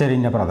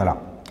 ചെരിഞ്ഞ പ്രതലം.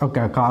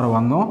 ഓക്കെ, കാറ്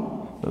വന്നു,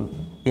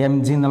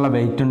 mg എന്നുള്ള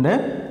വെയിറ്റ് ഉണ്ട്,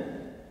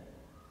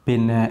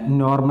 പിന്നെ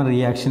നോർമൽ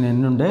റിയാക്ഷൻ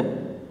n ഉണ്ട്.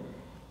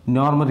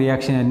 നോർമൽ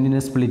റിയാക്ഷൻ എന്നിനെ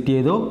സ്പ്ലിറ്റ്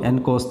ചെയ്തു. എൻ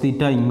കോസ്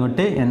തീറ്റ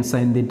ഇങ്ങോട്ട്, എൻ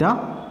സൈൻ തീറ്റ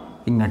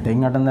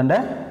ഇങ്ങോട്ട് എന്തുണ്ട്?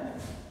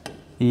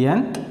 N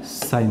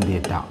sine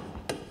theta.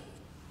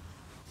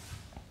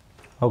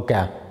 ഓക്കെ,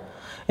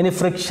 ഇനി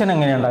ഫ്രിക്ഷൻ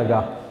എങ്ങനെയാണ് ഉണ്ടാക്കുക?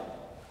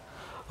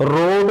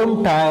 റോഡും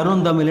ടയറും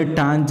തമ്മിൽ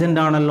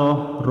ടാൻജൻ്റ് ആണല്ലോ.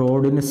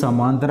 റോഡിന്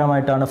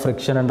സമാന്തരമായിട്ടാണ്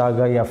ഫ്രിക്ഷൻ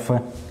ഉണ്ടാകുക. F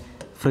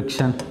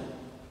friction.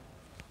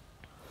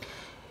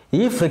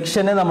 ഈ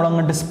ഫ്രിക്ഷനെ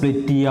നമ്മളങ്ങോട്ട്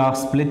സ്പ്ലിറ്റ് ചെയ്യുക.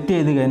 സ്പ്ലിറ്റ്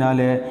ചെയ്ത് കഴിഞ്ഞാൽ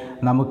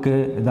നമുക്ക്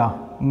ഇതാ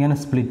ഇങ്ങനെ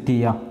സ്പ്ലിറ്റ്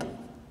ചെയ്യാം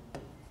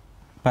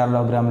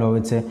പാരലോഗ്രാം ലോ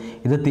വെച്ച്.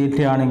 ഇത്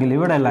തീറ്റയാണെങ്കിൽ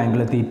ഇവിടെ ഉള്ള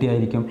ആംഗിൾ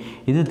തീറ്റയായിരിക്കും.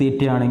 ഇത്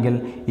തീറ്റയാണെങ്കിൽ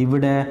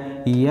ഇവിടെ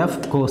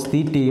എഫ് കോസ്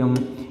തീറ്റയും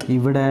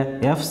ഇവിടെ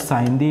എഫ്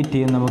സൈൻ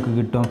തീറ്റയും നമുക്ക്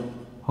കിട്ടും.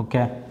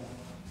 ഓക്കെ,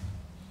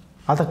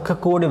 അതൊക്കെ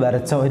കൂടി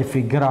വരച്ച ഒരു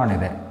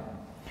ഫിഗറാണിത്.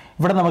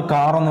 ഇവിടെ നമ്മൾ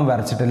കാറൊന്നും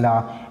വരച്ചിട്ടില്ല.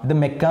 ഇത്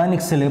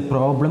മെക്കാനിക്സിൽ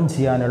പ്രോബ്ലം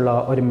ചെയ്യാനുള്ള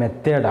ഒരു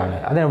മെത്തേഡാണ്.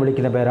 അതിനെ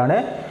വിളിക്കുന്ന പേരാണ്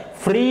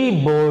free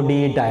body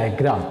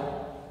diagram.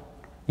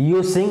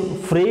 Using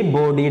free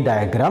body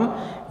diagram,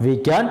 we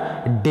can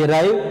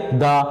derive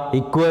the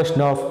equation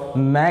of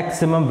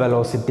maximum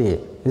velocity.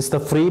 This is the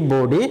free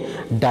body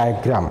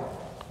diagram.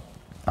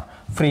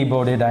 Free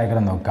body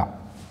diagram നോക്കാം.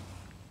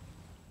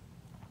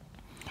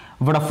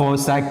 ഇവിടെ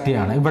ഫോഴ്സ് ആക്ട്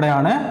ചെയ്യാണ്.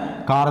 ഇവിടെയാണ്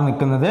കാർ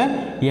നിൽക്കുന്നത്.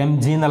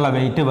 mg എന്നുള്ള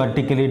wait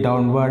vertically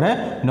downward.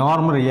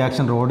 Normal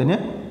reaction റോഡിന്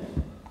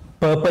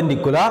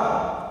perpendicular.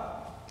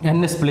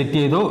 എന്നെ split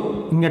ചെയ്തു.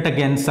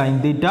 ഇങ്ങോട്ടൊക്കെ എൻ സൈൻ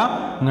തീറ്റ,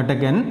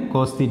 ഇങ്ങോട്ടൊക്കെ എൻ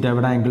കോസ് തീറ്റ.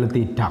 ഇവിടെ ആംഗിൾ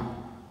തീറ്റ.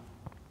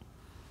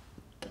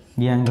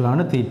 ഈ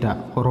ആംഗിളാണ് തീറ്റ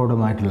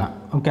റോഡുമായിട്ടുള്ള.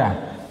 ഓക്കെ,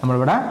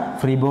 നമ്മളിവിടെ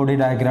ഫ്രീ ബോഡി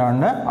ഡയഗ്രാം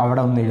ഉണ്ട്,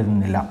 അവിടെ ഒന്നും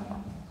എഴുതുന്നില്ല.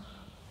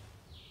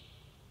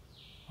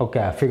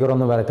 ഓക്കെ, ഫിഗർ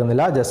ഒന്നും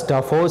വരക്കുന്നില്ല, ജസ്റ്റ്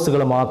ആ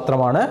ഫോഴ്സുകൾ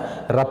മാത്രമാണ്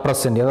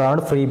റെപ്രസെൻ്റ് ചെയ്യുന്നത്.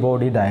 അതാണ് ഫ്രീ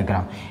ബോഡി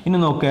ഡയഗ്രാം. ഇനി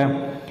നോക്ക്,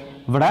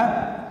 ഇവിടെ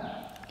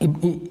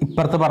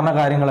ഇപ്പുറത്ത് പറഞ്ഞ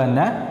കാര്യങ്ങൾ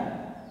തന്നെ.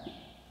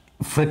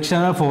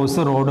 ഫ്രിക്ഷണൽ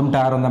ഫോഴ്സ് റോഡും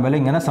ടയറും തമ്മിൽ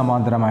ഇങ്ങനെ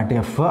സമാന്തരമായിട്ട്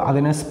എഫ്,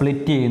 അതിനെ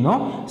സ്പ്ലിറ്റ് ചെയ്യുന്നു.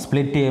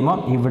 സ്പ്ലിറ്റ് ചെയ്യുമ്പോൾ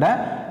ഇവിടെ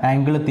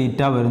ആംഗിൾ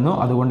തീറ്റ വരുന്നു.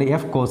 അതുകൊണ്ട്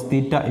എഫ് കോസ്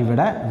തീറ്റ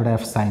ഇവിടെ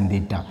F sine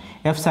theta.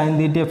 F sine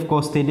theta F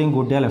cos തീറ്റയും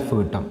കൂട്ടിയാൽ എഫ്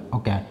കിട്ടും.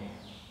 ഓക്കെ,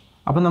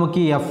 അപ്പം നമുക്ക്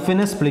ഈ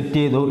എഫിനെ സ്പ്ലിറ്റ്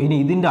ചെയ്തു. ഇനി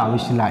ഇതിൻ്റെ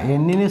ആവശ്യമില്ല.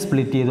 എന്നിനെ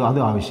സ്പ്ലിറ്റ് ചെയ്തു,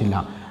 അതും ആവശ്യമില്ല.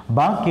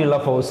 ബാക്കിയുള്ള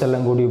ഫോഴ്സ്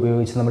എല്ലാം കൂടി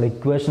ഉപയോഗിച്ച് നമ്മൾ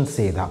ഇക്വേഷൻസ്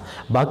ചെയ്താൽ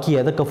ബാക്കി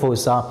ഏതൊക്കെ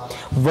ഫോഴ്സാണ്?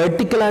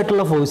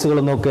 വെർട്ടിക്കലായിട്ടുള്ള ഫോഴ്സുകൾ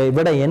നോക്കുക.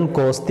 ഇവിടെ എൻ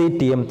കോസ്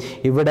തീറ്റയും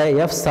ഇവിടെ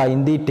എഫ് സൈൻ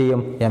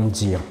തീറ്റയും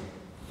mgയും.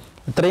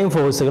 ഇത്രയും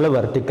ഫോഴ്സുകൾ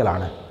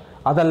വെർട്ടിക്കലാണ്.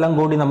 അതെല്ലാം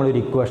കൂടി നമ്മളൊരു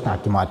ഇക്വേഷൻ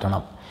ആക്കി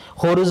മാറ്റണം.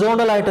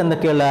 ഹൊറിസോണ്ടലായിട്ട്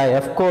എന്തൊക്കെയുള്ള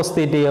എഫ് കോസ്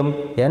തീറ്റയും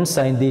എൻ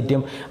സൈൻ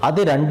തീറ്റയും, അത്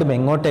രണ്ടും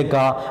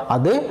എങ്ങോട്ടേക്കാ?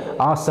 അത്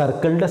ആ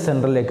സർക്കിളിൻ്റെ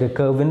സെൻറ്ററിലേക്ക്,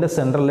 കർവിൻ്റെ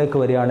സെൻറ്ററിലേക്ക്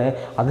വരികയാണ്.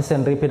 അത്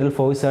സെൻട്രിപിറ്റൽ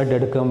ഫോഴ്സ് ആയിട്ട്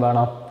എടുക്കുകയും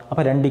വേണം.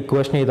 അപ്പോൾ രണ്ട്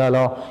ഇക്വേഷൻ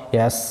ചെയ്താലോ?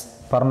 യെസ്,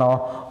 പറഞ്ഞോ.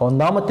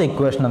 ഒന്നാമത്തെ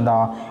ഇക്വേഷൻ എന്താ?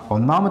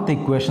 ഒന്നാമത്തെ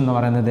ഇക്വേഷൻ എന്ന്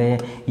പറയുന്നത്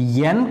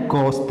N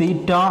cos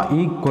theta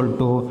equal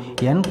to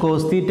N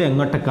cos theta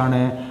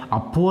എങ്ങോട്ടേക്കാണ്?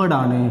 Upward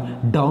ആണ്.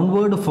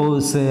 ഡൗൺവേർഡ്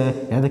ഫോഴ്സ്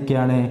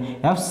ഏതൊക്കെയാണ്?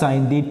 എഫ്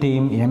സൈൻ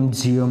തീറ്റയും എം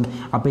ജിയും.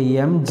 അപ്പോൾ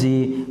M G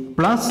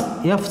plus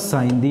F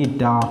sine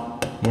theta,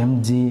 M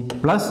G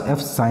plus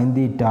F sine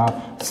theta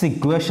is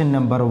equation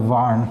number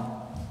 1.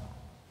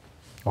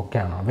 Okay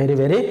ആണോ? Very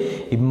very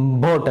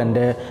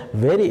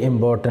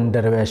important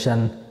derivation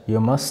you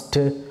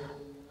must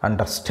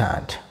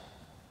understand.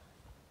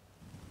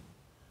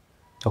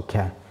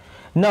 Okay,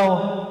 now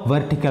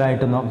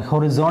വെർട്ടിക്കലായിട്ട്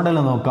horizontal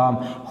നോക്കാം.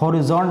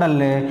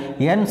 ഹൊറിസോണ്ടലിൽ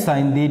n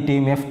sine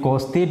തീറ്റയും F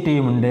cos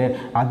തീറ്റയും ഉണ്ട്.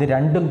 അത്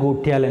രണ്ടും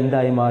കൂട്ടിയാൽ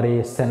എന്തായി മാറി?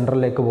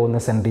 സെൻട്രലിലേക്ക്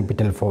പോകുന്ന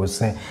സെൻട്രിപിറ്റൽ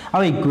ഫോഴ്സ്.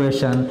 അപ്പോൾ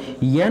equation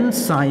n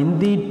sine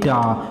theta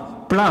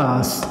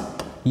plus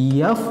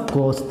F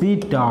cos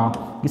theta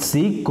is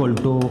equal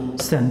to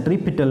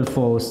centripetal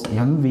force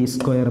mv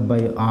square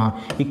by r.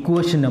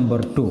 Equation number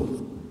 2.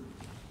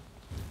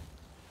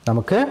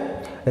 നമുക്ക്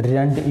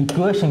രണ്ട്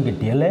ഇക്വേഷൻ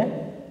കിട്ടിയല്ലേ?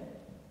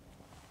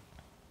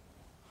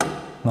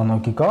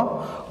 നോക്കിക്കോ.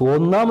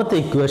 ഒന്നാമത്തെ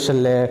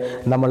ഇക്വേഷനിൽ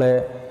നമ്മൾ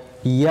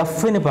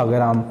എഫിന്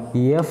പകരം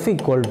F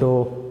equal to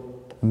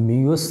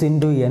muse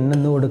into N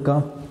എന്ന്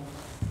കൊടുക്കാം.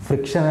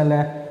 ഫ്രിക്ഷൻ അല്ലേ?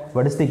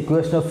 What is the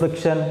equation of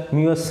friction?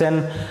 Muse N.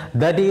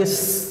 That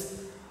is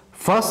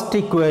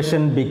first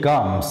equation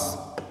becomes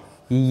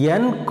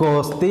n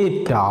cos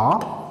theta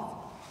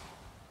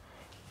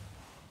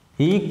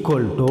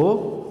equal to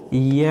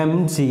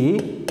mg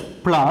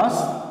plus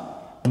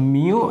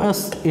mu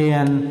s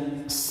n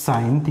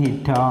sin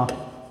theta.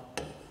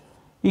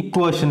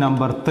 Equation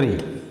number 3.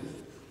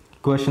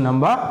 Equation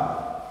number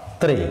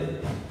 3.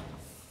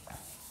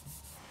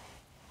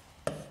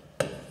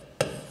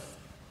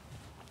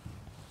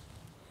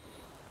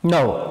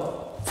 Now,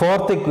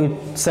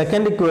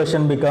 second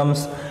equation becomes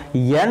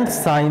n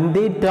sin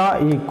theta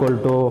equal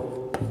to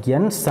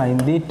n sin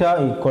theta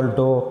equal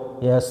to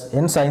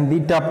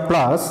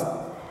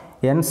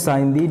n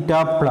sin theta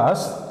plus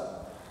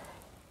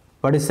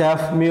what is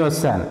f? Mu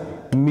s n.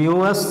 Mu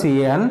s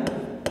n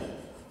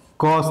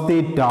cos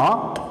theta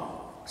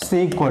is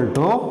equal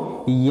to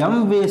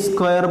mv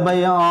square by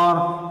r.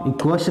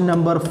 Equation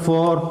number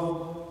 4.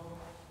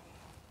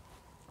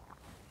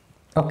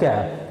 Okay,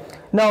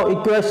 now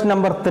equation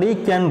number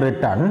 3 can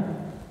return.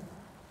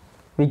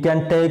 We can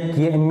take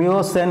mu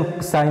n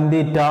sin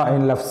theta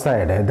in left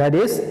side, that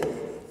is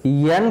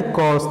n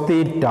cos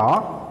theta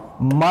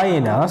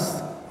minus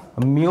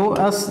mu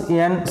s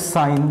n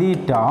sin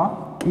theta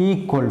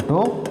equal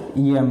to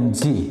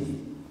mg,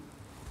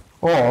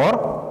 or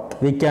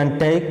we can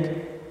take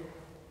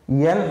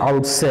n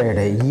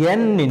outside,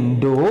 n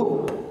into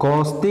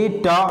cos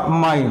theta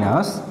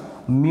minus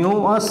mu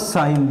s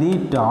sin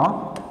theta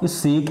is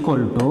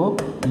equal to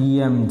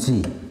mg.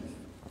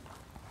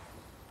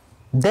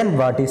 Then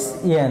what is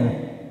n?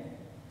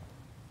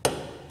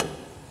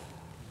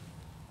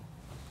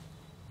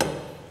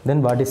 Then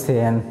what is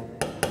n?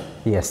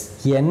 Yes,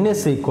 n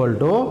is equal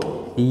to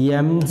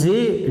mg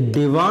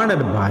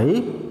divided by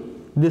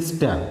this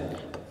term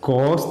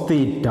cos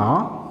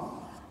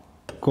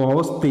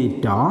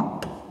theta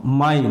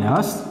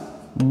minus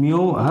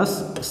mu s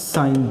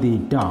sin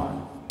theta.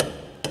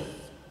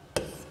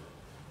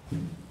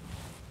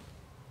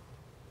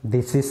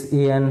 This is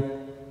n.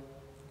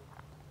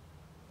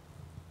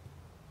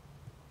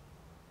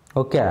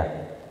 Okay,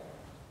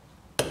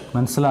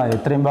 മനസ്സിലായോ?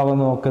 ഇത്രയും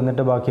ഭാഗം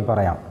നോക്കുന്നിട്ട് ബാക്കി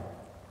പറയാം.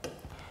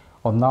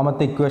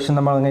 ഒന്നാമത്തെ equation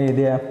നമ്മൾ എങ്ങനെ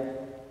എഴുതിയ?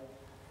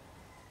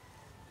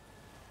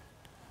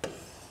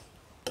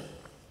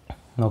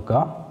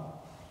 നോക്കാം.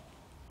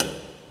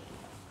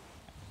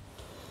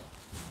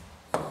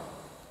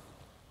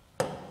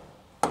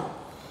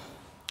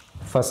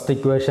 ഫസ്റ്റ്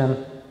ഇക്വേഷൻ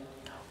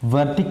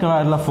വെർട്ടിക്കൽ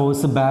ആയിട്ടുള്ള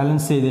ഫോഴ്സ്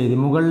ബാലൻസ് ചെയ്ത് എഴുതി.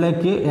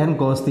 മുകളിലേക്ക് എൻ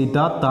കോസ് തീറ്റ,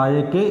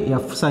 താഴേക്ക്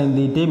എഫ് സൈൻ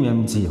തീറ്റയും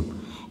എം ജിയും.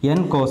 n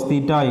cos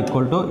theta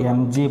equal to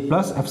mg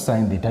plus f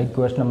sin theta.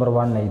 Equation number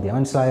 1 എഴുതിയ.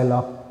 മനസ്സിലായല്ലോ?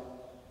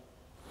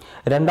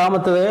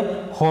 രണ്ടാമത്തത്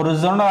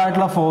ഹൊറിസോണ്ടൽ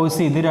ആയിട്ടുള്ള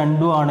ഫോഴ്സ് ഇത്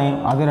രണ്ടുമാണ്.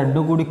 അത്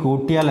രണ്ടും കൂടി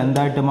കൂട്ടിയാൽ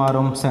എന്തായിട്ട്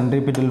മാറും?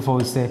 Centripetal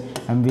force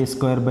mv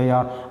square by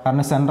R.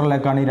 കാരണം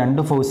സെൻട്രലിലേക്കാണ് ഈ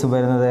രണ്ട് ഫോഴ്സ്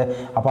വരുന്നത്.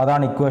 അപ്പോൾ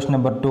അതാണ് equation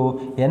number 2.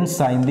 n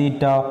sin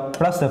theta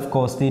plus F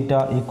cos theta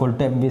equal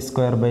to mv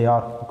square by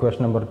R.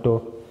 Equation number 2.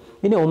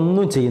 ഇനി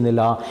ഒന്നും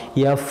ചെയ്യുന്നില്ല.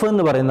 എഫ്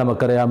എന്ന് പറയുന്നത്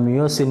നമുക്കറിയാം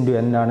മ്യൂസ് ഇൻറ്റു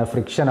എൻ ആണ്,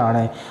 ഫ്രിക്ഷൻ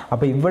ആണ്.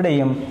 അപ്പോൾ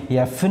ഇവിടെയും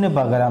എഫിന്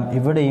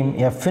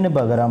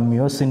പകരം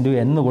മ്യൂസ് ഇൻറ്റു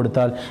എന്ന്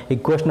കൊടുത്താൽ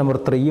ഇക്വേഷൻ നമ്പർ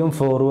 3ഉം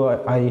 4ഉം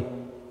ആയി.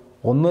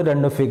 1,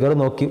 2 ഫിഗർ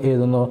നോക്കി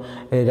എഴുതുന്നു,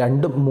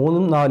 2,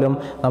 3, 4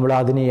 നമ്മൾ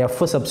അതിന്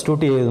എഫ്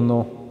സബ്സ്റ്റിറ്റ്യൂട്ട് ചെയ്യുന്നു.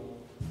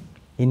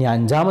 ഇനി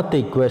അഞ്ചാമത്തെ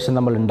ഇക്വേഷൻ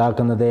നമ്മൾ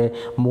ഉണ്ടാക്കുന്നത്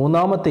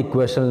മൂന്നാമത്തെ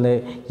ഇക്വേഷനിൽ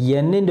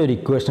എന്നിൻ്റെ ഒരു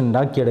ഇക്വേഷൻ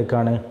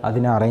ഉണ്ടാക്കിയെടുക്കുകയാണ്.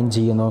 അതിനെ അറേഞ്ച്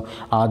ചെയ്യുന്നു.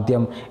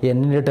 ആദ്യം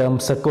എന്നിൻ്റെ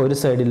ടേംസൊക്കെ ഒരു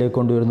സൈഡിലേക്ക്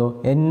കൊണ്ടുവരുന്നു,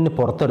 എന്നിന്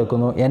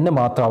പുറത്തെടുക്കുന്നു, എന്ന്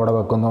മാത്രം അവിടെ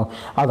വെക്കുന്നു.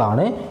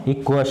 അതാണ്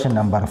ഇക്വേഷൻ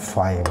നമ്പർ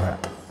 5.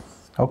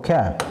 ഓക്കെ,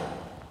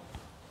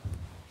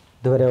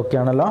 ഇതുവരെ ഓക്കെ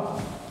ആണല്ലോ?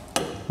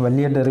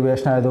 വലിയ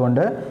ഡെറിവേഷൻ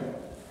ആയതുകൊണ്ട്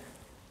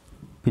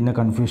പിന്നെ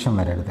കൺഫ്യൂഷൻ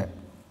വരരുത്.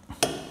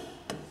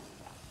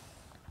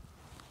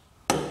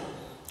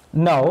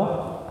 Now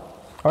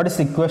What is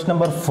equation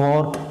number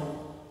 4?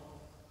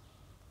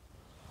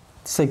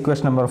 This is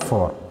equation number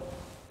 4.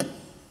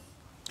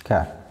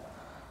 Okay.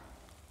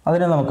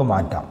 അതിനെ നമുക്ക്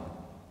മാറ്റാം.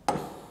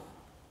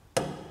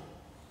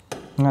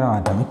 അങ്ങനെ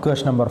മാറ്റാം.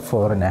 ഇക്വേഷൻ നമ്പർ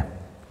 4നെ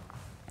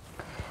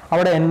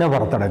അവിടെ n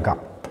പുറത്തെടുക്കാം.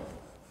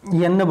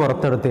 n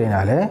പുറത്തെടുത്തു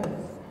കഴിഞ്ഞാൽ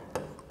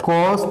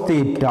cos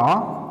theta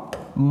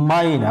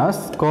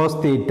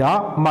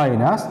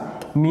minus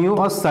mu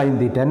s sin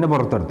theta n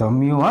പുറത്തെടുത്തോ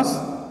mu s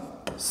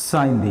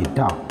sin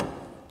theta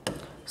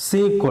is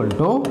equal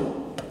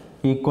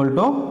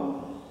to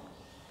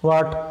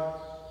what?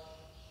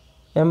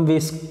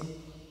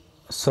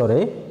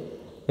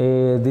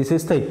 This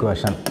is the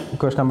equation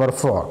number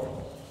 4.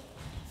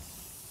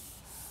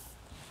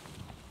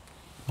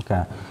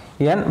 Okay.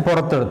 n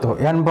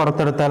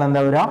പുറത്തെടുത്താൽ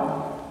എന്താ വരിക?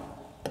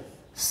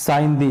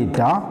 sin theta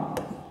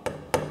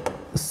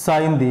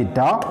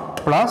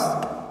plus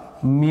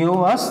mu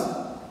s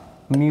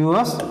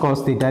cos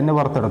theta n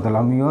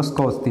പുറത്തെടുത്തല്ലോ mu s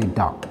cos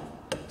theta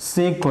is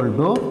equal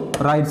to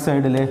right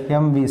സൈഡിൽ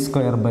mv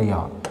square by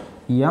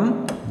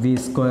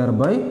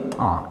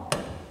r.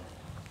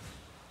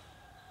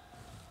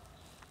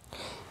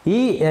 ഈ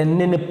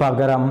n-ന്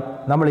പകരം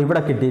നമ്മൾ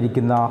ഇവിടെ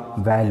കിട്ടിയിരിക്കുന്ന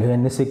value n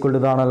is equal to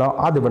ഇതാണല്ലോ,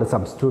 അതിവിടെ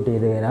സബ്സ്റ്റിറ്റ്യൂട്ട്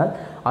ചെയ്ത് കഴിഞ്ഞാൽ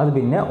അത്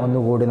പിന്നെ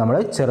ഒന്നുകൂടി നമ്മൾ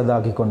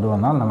ചെറുതാക്കി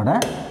കൊണ്ടുവന്നാൽ നമ്മുടെ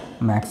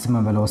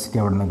മാക്സിമം വെലോസിറ്റി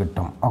അവിടെ നിന്ന്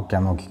കിട്ടും. ഓക്കെ,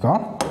 നോക്കിക്കോ.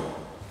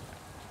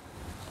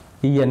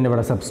 ഈ n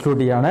ഇവിടെ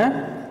സബ്സ്റ്റിറ്റ്യൂട്ട് ചെയ്യാണ്.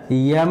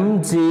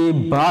 mg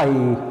by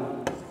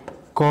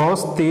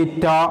cos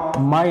theta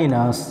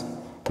minus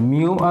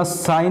mu s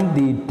sin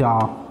theta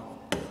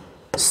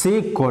is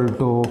equal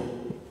to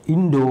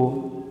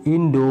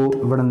into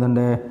ഇവിടെ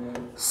എന്തുണ്ട്?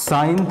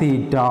 sin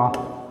തീറ്റ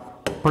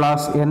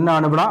പ്ലസ്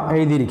എന്നാണ് ഇവിടെ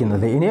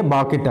എഴുതിയിരിക്കുന്നത്. ഇനി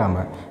ബാക്കി term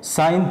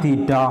sin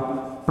theta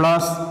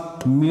plus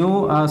mu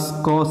s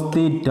cos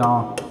theta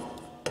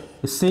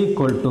is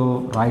equal to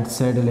right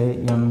സൈഡിലെ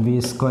mv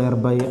square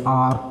by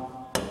r.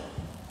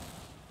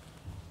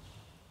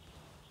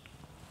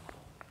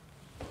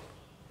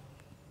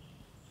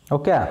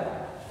 Okay.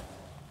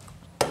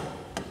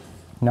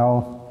 Now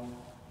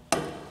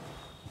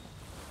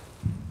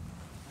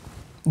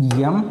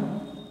m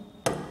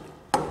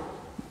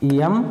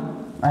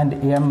and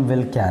m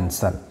will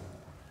cancel.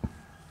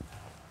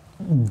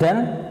 Then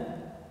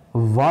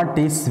what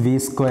is v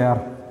square?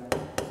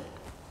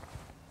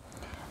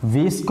 v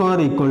square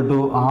equal to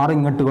r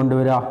ഇങ്ങോട്ട്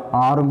കൊണ്ടുവരിക,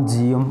 r ഉം g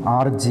ഉം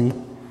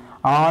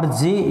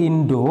rg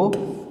into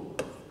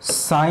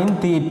sin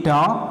theta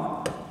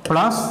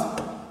plus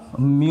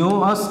mu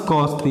s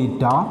cos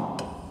theta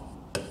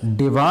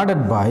divided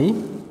by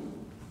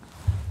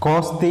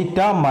cos theta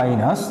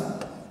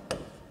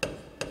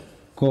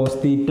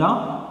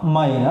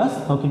minus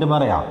നോക്കിയിട്ട്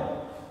പറയാം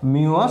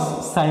mu s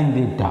sin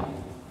theta.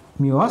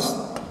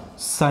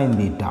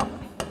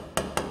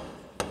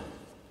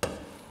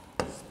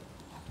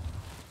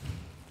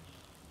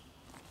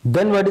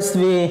 Then what is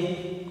v?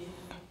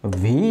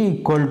 v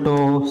equal to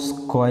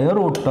square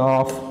root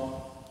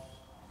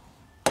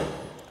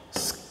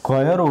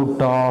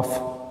of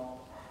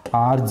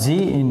rg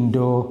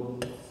into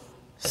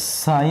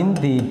sin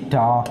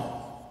theta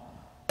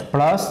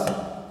plus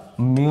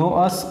mu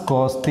s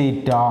cos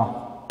theta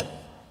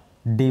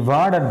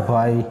divided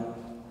by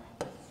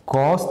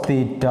cos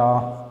theta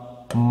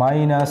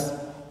minus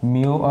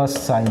mu s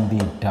sin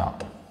theta.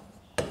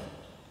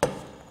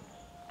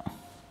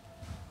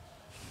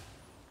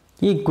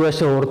 ഈ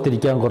equation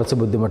ഓർത്തിരിക്കാൻ കുറച്ച്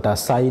ബുദ്ധിമുട്ടാണ്.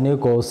 Sign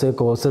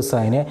cos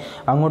sign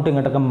അങ്ങോട്ടും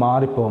ഇങ്ങോട്ടൊക്കെ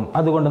മാറിപ്പോകും.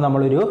 അതുകൊണ്ട്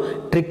നമ്മളൊരു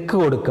trick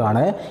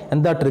കൊടുക്കുകയാണ്.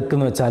 എന്താ ട്രിക്ക്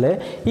എന്ന് വെച്ചാൽ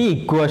ഈ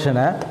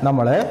ഇക്വേഷനെ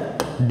നമ്മൾ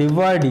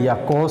ഡിവൈഡ്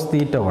ചെയ്യുക കോസ്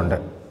തീറ്റ കൊണ്ട്.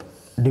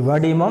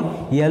 ഡിവൈഡ് ചെയ്യുമ്പം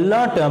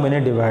എല്ലാ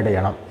ടേമിനെയും ഡിവൈഡ്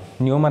ചെയ്യണം.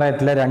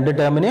 ന്യൂമറേറ്ററിലെ 2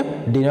 ടേമിനെയും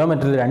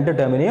ഡിനോമിനേറ്ററിലെ 2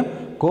 ടേമിനെയും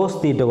കോസ്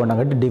തീറ്റ കൊണ്ട്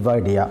അങ്ങോട്ട്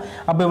ഡിവൈഡ് ചെയ്യുക.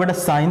 അപ്പോൾ ഇവിടെ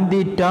സൈൻ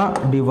തീറ്റ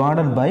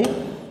ഡിവൈഡഡ്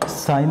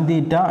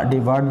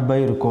ബൈ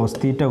ഒരു കോസ്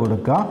തീറ്റ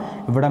കൊടുക്കുക.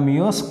 ഇവിടെ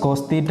muse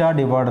cos theta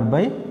divided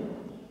by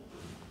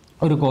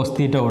ഒരു കോസ്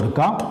തീറ്റ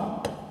കൊടുക്കുക.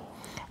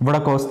 ഇവിടെ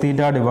കോസ്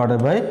തീറ്റ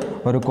ഡിവൈഡഡ് ബൈ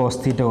ഒരു കോസ്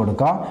തീറ്റ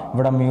കൊടുക്കുക.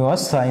 ഇവിടെ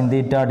muse sine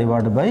theta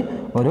divided by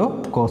ഒരു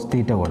കോസ്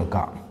തീറ്റ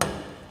കൊടുക്കുക.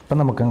 അപ്പം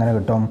നമുക്കെങ്ങനെ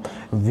കിട്ടും?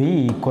 V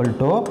equal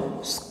to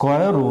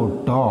square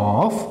root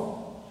of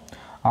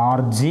R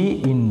G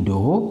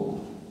into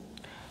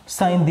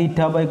sine theta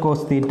by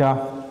cos theta,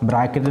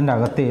 ബ്രാക്കറ്റിൻ്റെ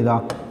അകത്ത്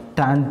ചെയ്താൽ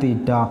tan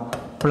theta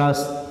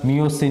plus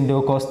muse into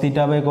cos theta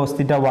by cos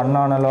theta 1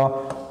 ആണല്ലോ,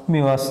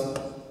 muse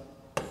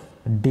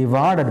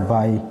divided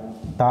by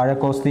താഴെ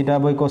cos theta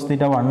by cos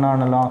theta 1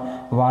 ആണല്ലോ,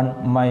 1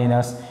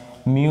 minus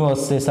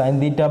muse sine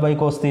theta by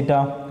cos theta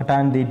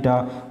tan theta,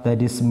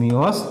 that is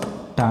muse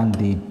tan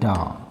theta.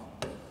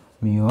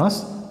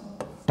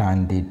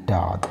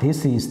 This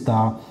is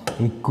the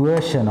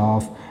equation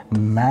of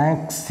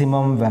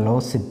maximum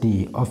velocity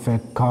of a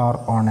car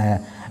on a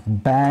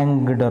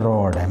banked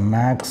road.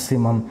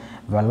 Maximum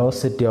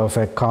velocity of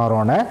a car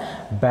on a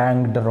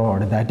banked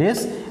road, that is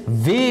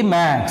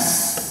Vmax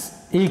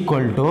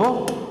equal to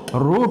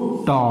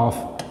root of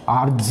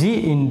Rg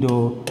into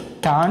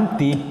tan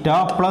theta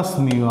plus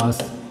mus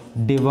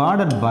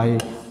divided by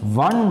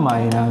 1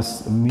 minus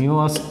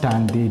mus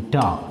tan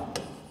theta.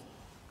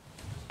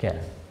 Okay.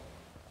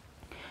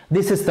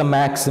 This is the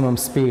maximum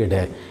speed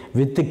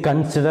with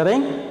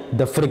considering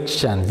the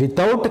friction.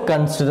 Without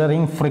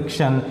considering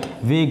friction,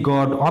 we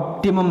got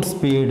optimum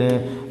speed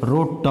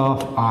root of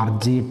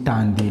rg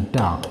tan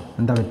theta.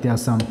 എന്താ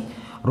വ്യത്യാസം?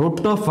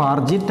 Root of R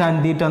G tan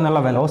theta എന്നുള്ള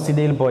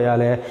വെലോസിറ്റിയിൽ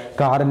പോയാൽ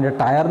കാറിൻ്റെ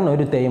ടയറിന്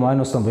ഒരു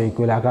തേയ്മാനം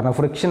സംഭവിക്കില്ല, കാരണം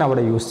friction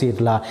അവിടെ യൂസ്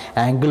ചെയ്തിട്ടുള്ള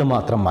ആംഗിൾ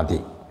മാത്രം മതി.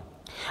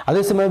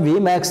 അതേസമയം V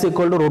max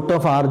equal to root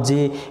of R G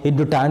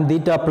into tan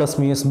theta plus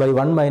muse by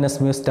 1 minus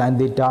muse tan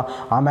theta.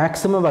 ആ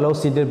മാക്സിമം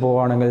വെലോസിറ്റിയിൽ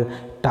പോവുകയാണെങ്കിൽ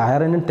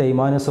ടയറിന്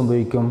തേയ്മാനം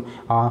സംഭവിക്കും,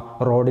 ആ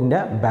റോഡിൻ്റെ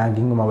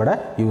ബാങ്കിങ്ങും അവിടെ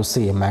യൂസ്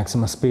ചെയ്യും,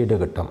 മാക്സിമം സ്പീഡ്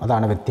കിട്ടും.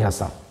 അതാണ്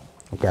വ്യത്യാസം.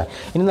 ഓക്കെ,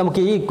 ഇനി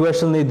നമുക്ക് ഈ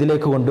ഇക്വേഷൻ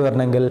ഇതിലേക്ക്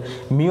കൊണ്ടുവരണമെങ്കിൽ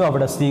മ്യൂ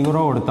അവിടെ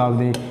 0 കൊടുത്താൽ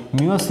മതി.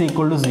 മ്യൂ എസ്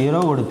ഈക്വൽ ടു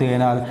 0 കൊടുത്തു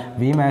കഴിഞ്ഞാൽ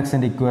വി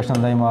മാക്സിൻ്റെ ഇക്വേഷൻ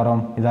എന്തായി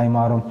മാറും? ഇതായി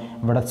മാറും.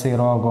 ഇവിടെ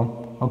 0 ആകും.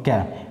 ഓക്കെ,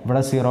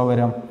 ഇവിടെ 0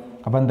 വരും.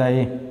 അപ്പോൾ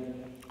എന്തായി?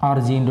 R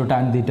G into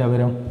tan theta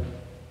വരും.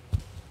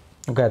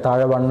 ഓക്കെ,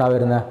 താഴെ 1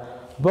 വരുന്നത്.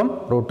 അപ്പം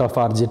root of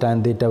R G tan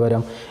theta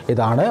വരും.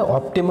 ഇതാണ്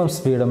ഒപ്റ്റിമം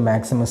സ്പീഡും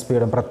മാക്സിമം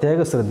സ്പീഡും.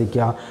 പ്രത്യേകം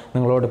ശ്രദ്ധിക്കുക,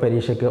 നിങ്ങളോട്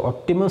പരീക്ഷയ്ക്ക്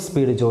ഒപ്റ്റിമം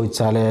സ്പീഡ്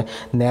ചോദിച്ചാൽ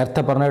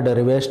നേരത്തെ പറഞ്ഞ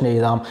ഡെറിവേഷൻ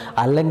എഴുതാം,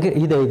 അല്ലെങ്കിൽ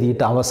ഇത്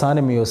എഴുതിയിട്ട്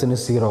അവസാനം മ്യൂസിന്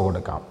 0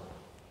 കൊടുക്കാം.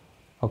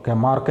 ഓക്കെ,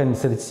 മാർക്ക്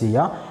അനുസരിച്ച്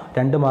ചെയ്യുക.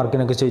 2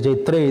 മാർക്കിനൊക്കെ ചോദിച്ചാൽ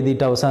ഇത്ര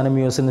എഴുതിയിട്ട് അവസാനം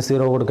മ്യൂസിന്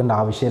 0 കൊടുക്കേണ്ട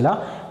ആവശ്യമില്ല.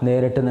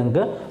 നേരിട്ട്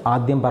നിങ്ങൾക്ക്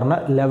ആദ്യം പറഞ്ഞ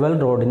ലെവൽ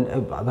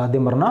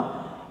റോഡിൻ്റെ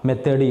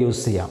മെത്തേഡ്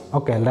യൂസ് ചെയ്യാം.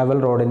 ഓക്കെ, ലെവൽ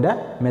റോഡിൻ്റെ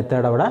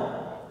മെത്തേഡ് അവിടെ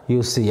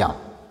യൂസ് ചെയ്യാം.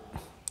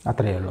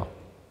 അത്രയേ ഉള്ളൂ.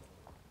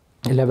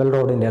 ലെവൽ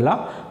റോഡിൻ്റെ അല്ല,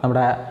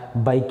 നമ്മുടെ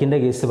ബൈക്കിൻ്റെ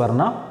കേസ്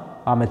പറഞ്ഞ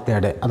ആ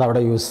മെത്തേഡ്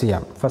അതവിടെ യൂസ്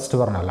ചെയ്യാം. ഫസ്റ്റ്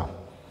പറഞ്ഞല്ലോ.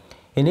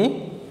 ഇനി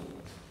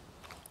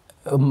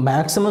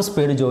മാക്സിമം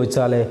സ്പീഡ്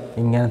ചോദിച്ചാൽ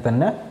ഇങ്ങനെ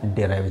തന്നെ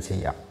ഡിറൈവ്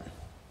ചെയ്യാം.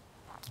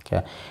 ഓക്കെ,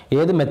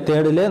 ഏത്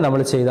മെത്തേഡിൽ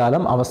നമ്മൾ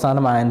ചെയ്താലും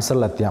അവസാനം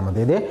ആൻസറിൽ എത്തിയാൽ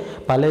മതി. ഇത്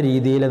പല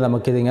രീതിയിൽ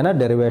നമുക്കിതിങ്ങനെ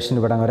ഡെറിവേഷൻ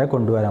ഇവിടെ വരെ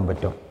കൊണ്ടുവരാൻ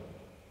പറ്റും.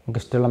 നമുക്ക്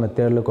ഇഷ്ടമുള്ള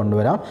മെത്തേഡിൽ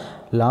കൊണ്ടുവരാം.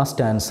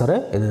 ലാസ്റ്റ് ആൻസർ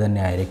ഇത്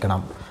തന്നെ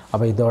ആയിരിക്കണം.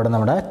 അപ്പോൾ ഇതോടെ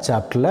നമ്മുടെ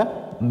ചാപ്റ്ററിലെ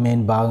മെയിൻ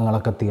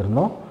ഭാഗങ്ങളൊക്കെ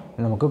തീർന്നു.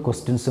 നമുക്ക്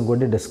ക്വസ്റ്റ്യൻസും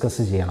കൂടി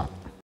ഡിസ്കസ് ചെയ്യണം.